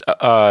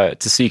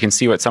 So you can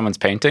see what someone's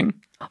painting?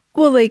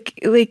 Well, like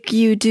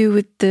you do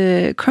with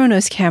the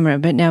Chronos camera,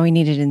 but now we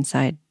need it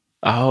inside.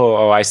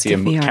 Oh, I see. A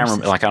camera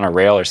system. Like on a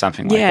rail or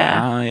something like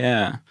that. Oh,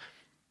 yeah.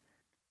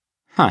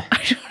 Huh.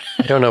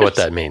 I don't know what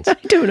that means. I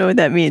don't know what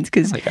that means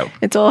because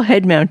it's all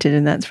head mounted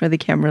and that's where the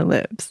camera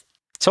lives.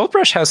 Tilt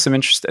Brush has some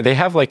interest. They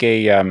have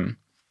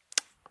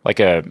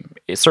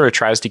it sort of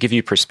tries to give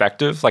you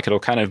perspective. Like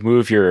it'll kind of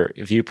move your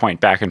viewpoint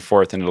back and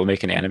forth, and it'll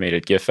make an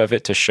animated GIF of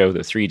it to show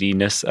the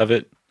 3D-ness of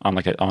it on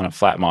a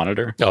flat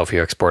monitor. Oh, if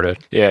you export it.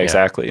 Yeah,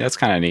 exactly. That's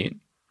kind of neat.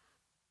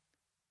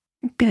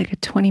 It'd be like a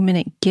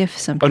 20-minute GIF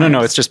sometimes. Oh,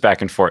 no, it's just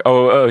back and forth.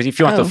 Oh, if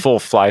you want the full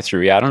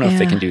fly-through. Yeah, I don't know if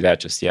they can do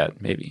that just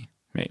yet. Maybe.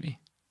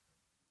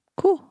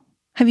 Cool.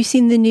 Have you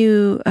seen the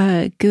new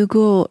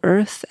Google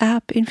Earth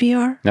app in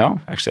VR? No,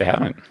 actually I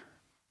haven't.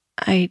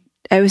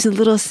 I was a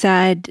little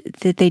sad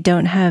that they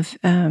don't have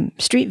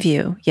Street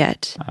View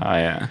yet. Oh,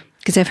 yeah.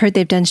 Because I've heard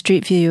they've done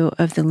Street View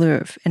of the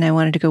Louvre, and I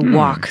wanted to go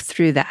walk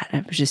through that.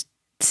 I was just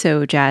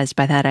so jazzed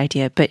by that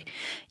idea. But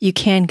you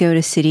can go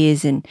to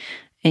cities and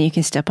you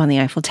can step on the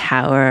Eiffel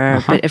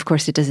Tower, but of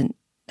course it doesn't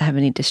have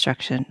any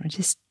destruction, which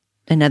is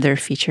another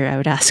feature I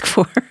would ask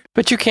for.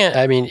 But you can't,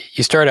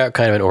 you start out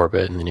kind of in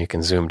orbit, and then you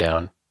can zoom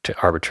down to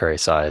arbitrary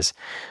size.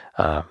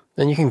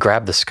 Then you can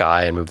grab the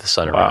sky and move the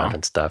sun around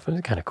and stuff. It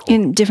was kind of cool.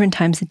 In different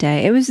times of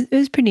day. It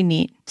was pretty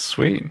neat.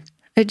 Sweet.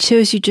 It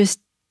shows you just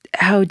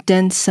how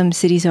dense some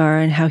cities are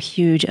and how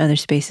huge other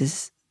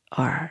spaces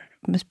are.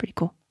 was pretty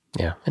cool.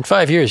 Yeah. In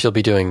 5 years, you'll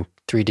be doing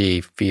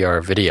 3D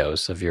VR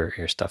videos of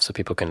your stuff so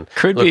people can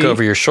look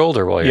over your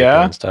shoulder while you're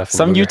doing stuff.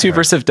 Some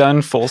YouTubers have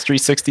done full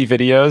 360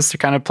 videos. They're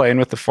kind of playing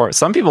with the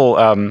Some people,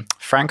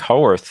 Frank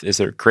Howarth is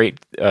a great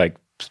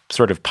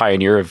sort of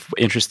pioneer of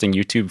interesting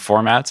YouTube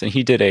formats. And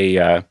he did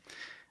a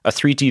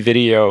 3D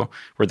video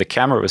where the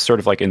camera was sort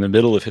of like in the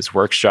middle of his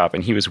workshop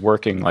and he was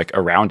working like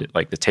around it.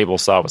 Like the table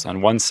saw was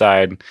on one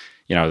side,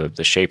 you know,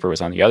 the shaper was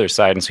on the other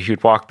side. And so he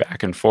would walk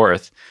back and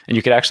forth and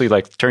you could actually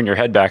like turn your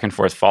head back and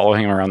forth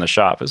following him around the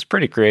shop. It was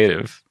pretty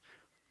creative.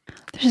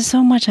 There's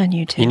so much on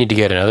YouTube. You need to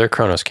get another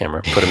Chronos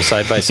camera, put them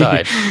side by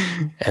side,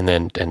 and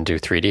do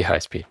 3D high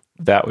speed.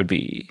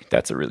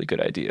 That's a really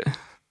good idea.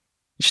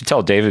 You should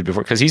tell David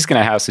before, because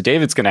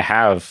David's going to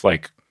have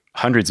like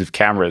hundreds of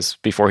cameras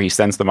before he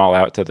sends them all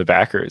out to the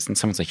backers. And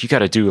someone's like, you got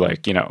to do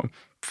like, you know,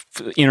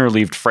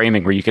 interleaved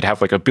framing where you could have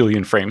like 1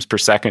 billion frames per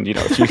second, you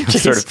know, if you can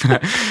sort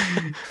of.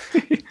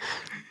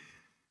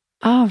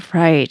 All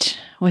right.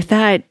 With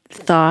that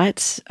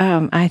thought,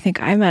 I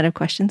think I'm out of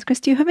questions. Chris,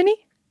 do you have any?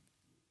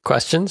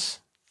 Questions?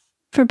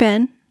 For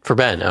Ben? For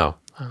Ben, no,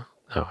 I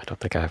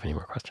don't think I have any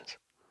more questions.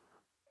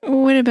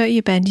 What about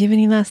you, Ben? Do you have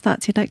any last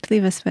thoughts you'd like to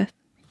leave us with?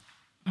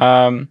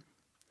 We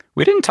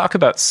didn't talk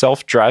about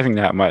self-driving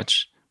that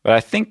much, but I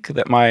think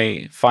that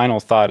my final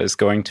thought is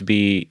going to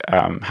be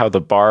how the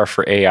bar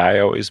for AI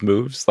always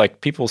moves. Like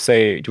people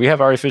say, do we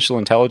have artificial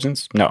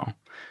intelligence? No.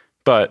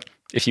 But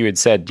if you had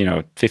said, you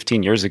know,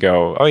 15 years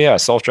ago, oh yeah,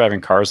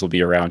 self-driving cars will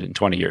be around in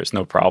 20 years,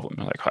 no problem.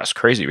 You're like, oh, that's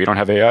crazy. We don't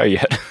have AI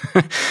yet.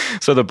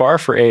 So the bar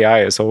for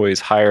AI is always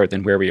higher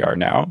than where we are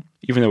now,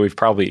 even though we've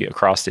probably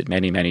crossed it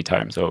many, many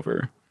times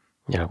over.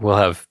 Yeah, we'll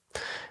have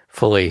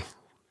fully,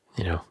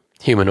 you know,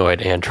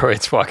 humanoid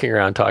androids walking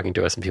around talking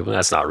to us and people,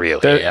 that's not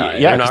really AI.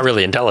 They're not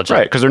really intelligent.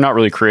 Right, because they're not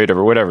really creative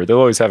or whatever. They'll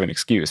always have an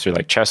excuse. They're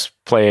like chess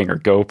playing or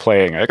Go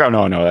playing. Like, oh,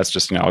 no, that's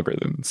just an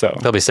algorithm. So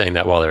they'll be saying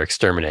that while they're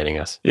exterminating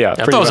us. Yeah.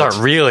 Those aren't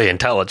really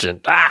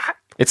intelligent.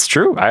 It's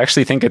true. I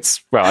actually think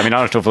it's, well, I mean, I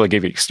don't know if it'll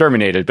get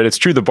exterminated, but it's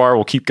true the bar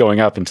will keep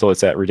going up until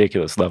it's at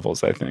ridiculous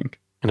levels, I think.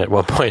 And at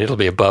one point it'll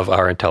be above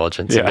our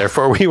intelligence, and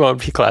therefore we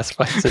won't be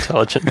classified as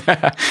intelligent.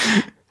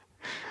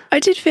 I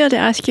did fail to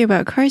ask you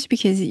about cars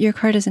because your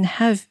car doesn't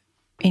have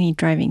any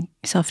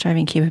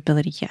self-driving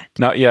capability yet.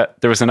 Not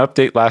yet. There was an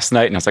update last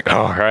night and I was like,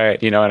 oh, all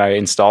right, you know, and I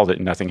installed it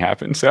and nothing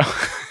happened. So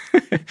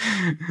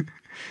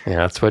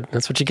yeah, that's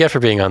what you get for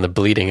being on the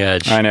bleeding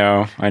edge. I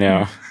know.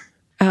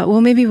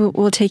 Well, maybe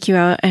we'll take you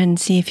out and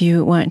see if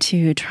you want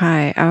to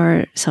try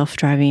our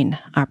self-driving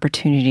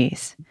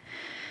opportunities.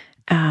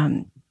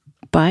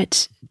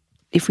 But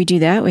if we do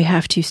that, we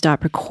have to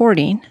stop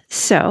recording.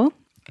 So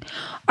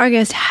our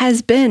guest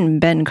has been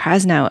Ben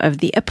Krasnow of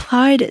the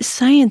Applied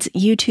Science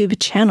YouTube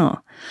channel.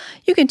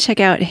 You can check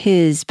out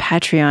his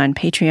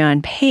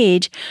Patreon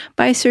page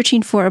by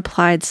searching for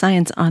Applied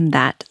Science on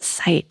that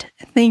site.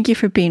 Thank you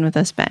for being with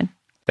us, Ben.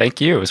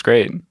 Thank you. It was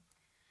great.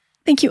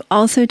 Thank you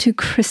also to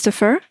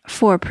Christopher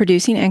for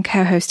producing and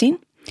co-hosting.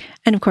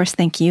 And of course,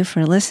 thank you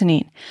for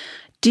listening.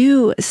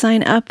 Do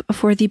sign up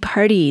for the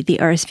party. The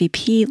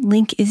RSVP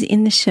link is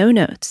in the show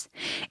notes.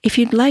 If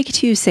you'd like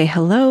to say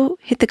hello,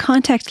 hit the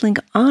contact link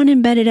on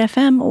Embedded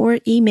FM or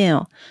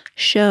email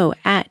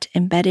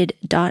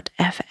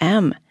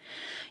show@embedded.fm.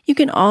 You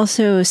can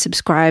also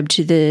subscribe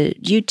to the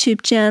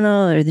YouTube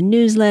channel or the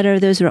newsletter.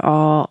 Those are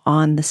all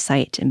on the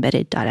site,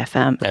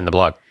 embedded.fm. And the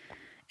blog.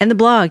 And the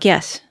blog,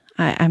 yes.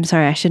 I'm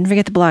sorry, I shouldn't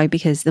forget the blog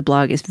because the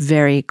blog is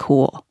very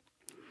cool.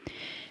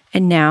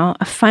 And now,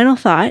 a final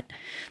thought.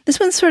 This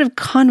one's sort of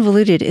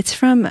convoluted. It's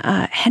from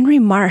Henry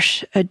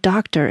Marsh, a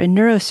doctor, a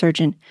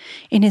neurosurgeon,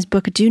 in his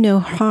book, Do No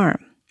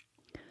Harm.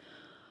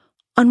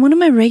 On one of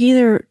my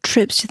regular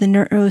trips to the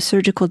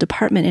neurosurgical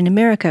department in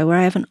America, where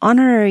I have an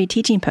honorary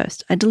teaching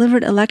post, I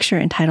delivered a lecture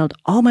entitled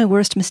All My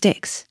Worst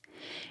Mistakes.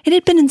 It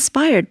had been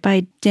inspired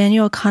by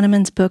Daniel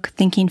Kahneman's book,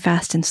 Thinking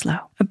Fast and Slow,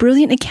 a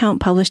brilliant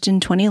account published in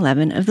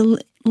 2011 of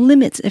the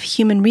limits of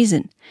human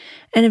reason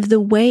and of the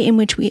way in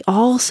which we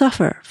all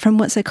suffer from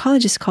what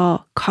psychologists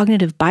call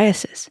cognitive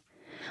biases.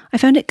 I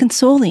found it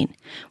consoling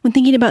when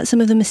thinking about some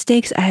of the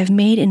mistakes I have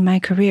made in my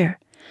career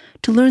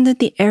to learn that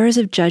the errors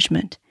of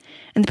judgment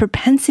and the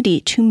propensity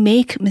to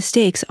make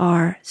mistakes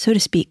are, so to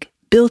speak,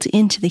 built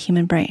into the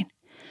human brain.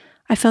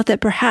 I felt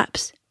that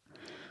perhaps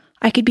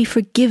I could be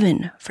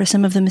forgiven for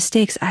some of the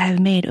mistakes I have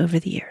made over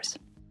the years.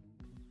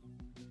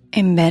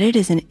 Embedded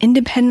is an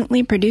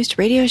independently produced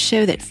radio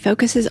show that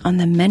focuses on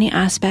the many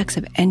aspects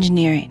of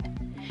engineering.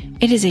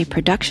 It is a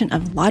production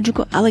of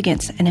Logical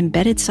Elegance, an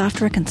embedded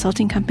software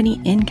consulting company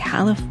in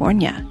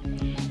California.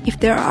 If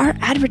there are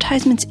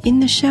advertisements in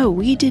the show,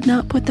 we did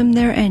not put them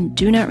there and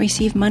do not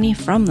receive money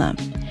from them.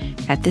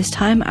 At this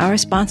time, our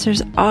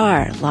sponsors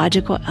are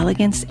Logical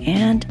Elegance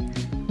and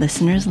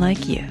listeners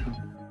like you.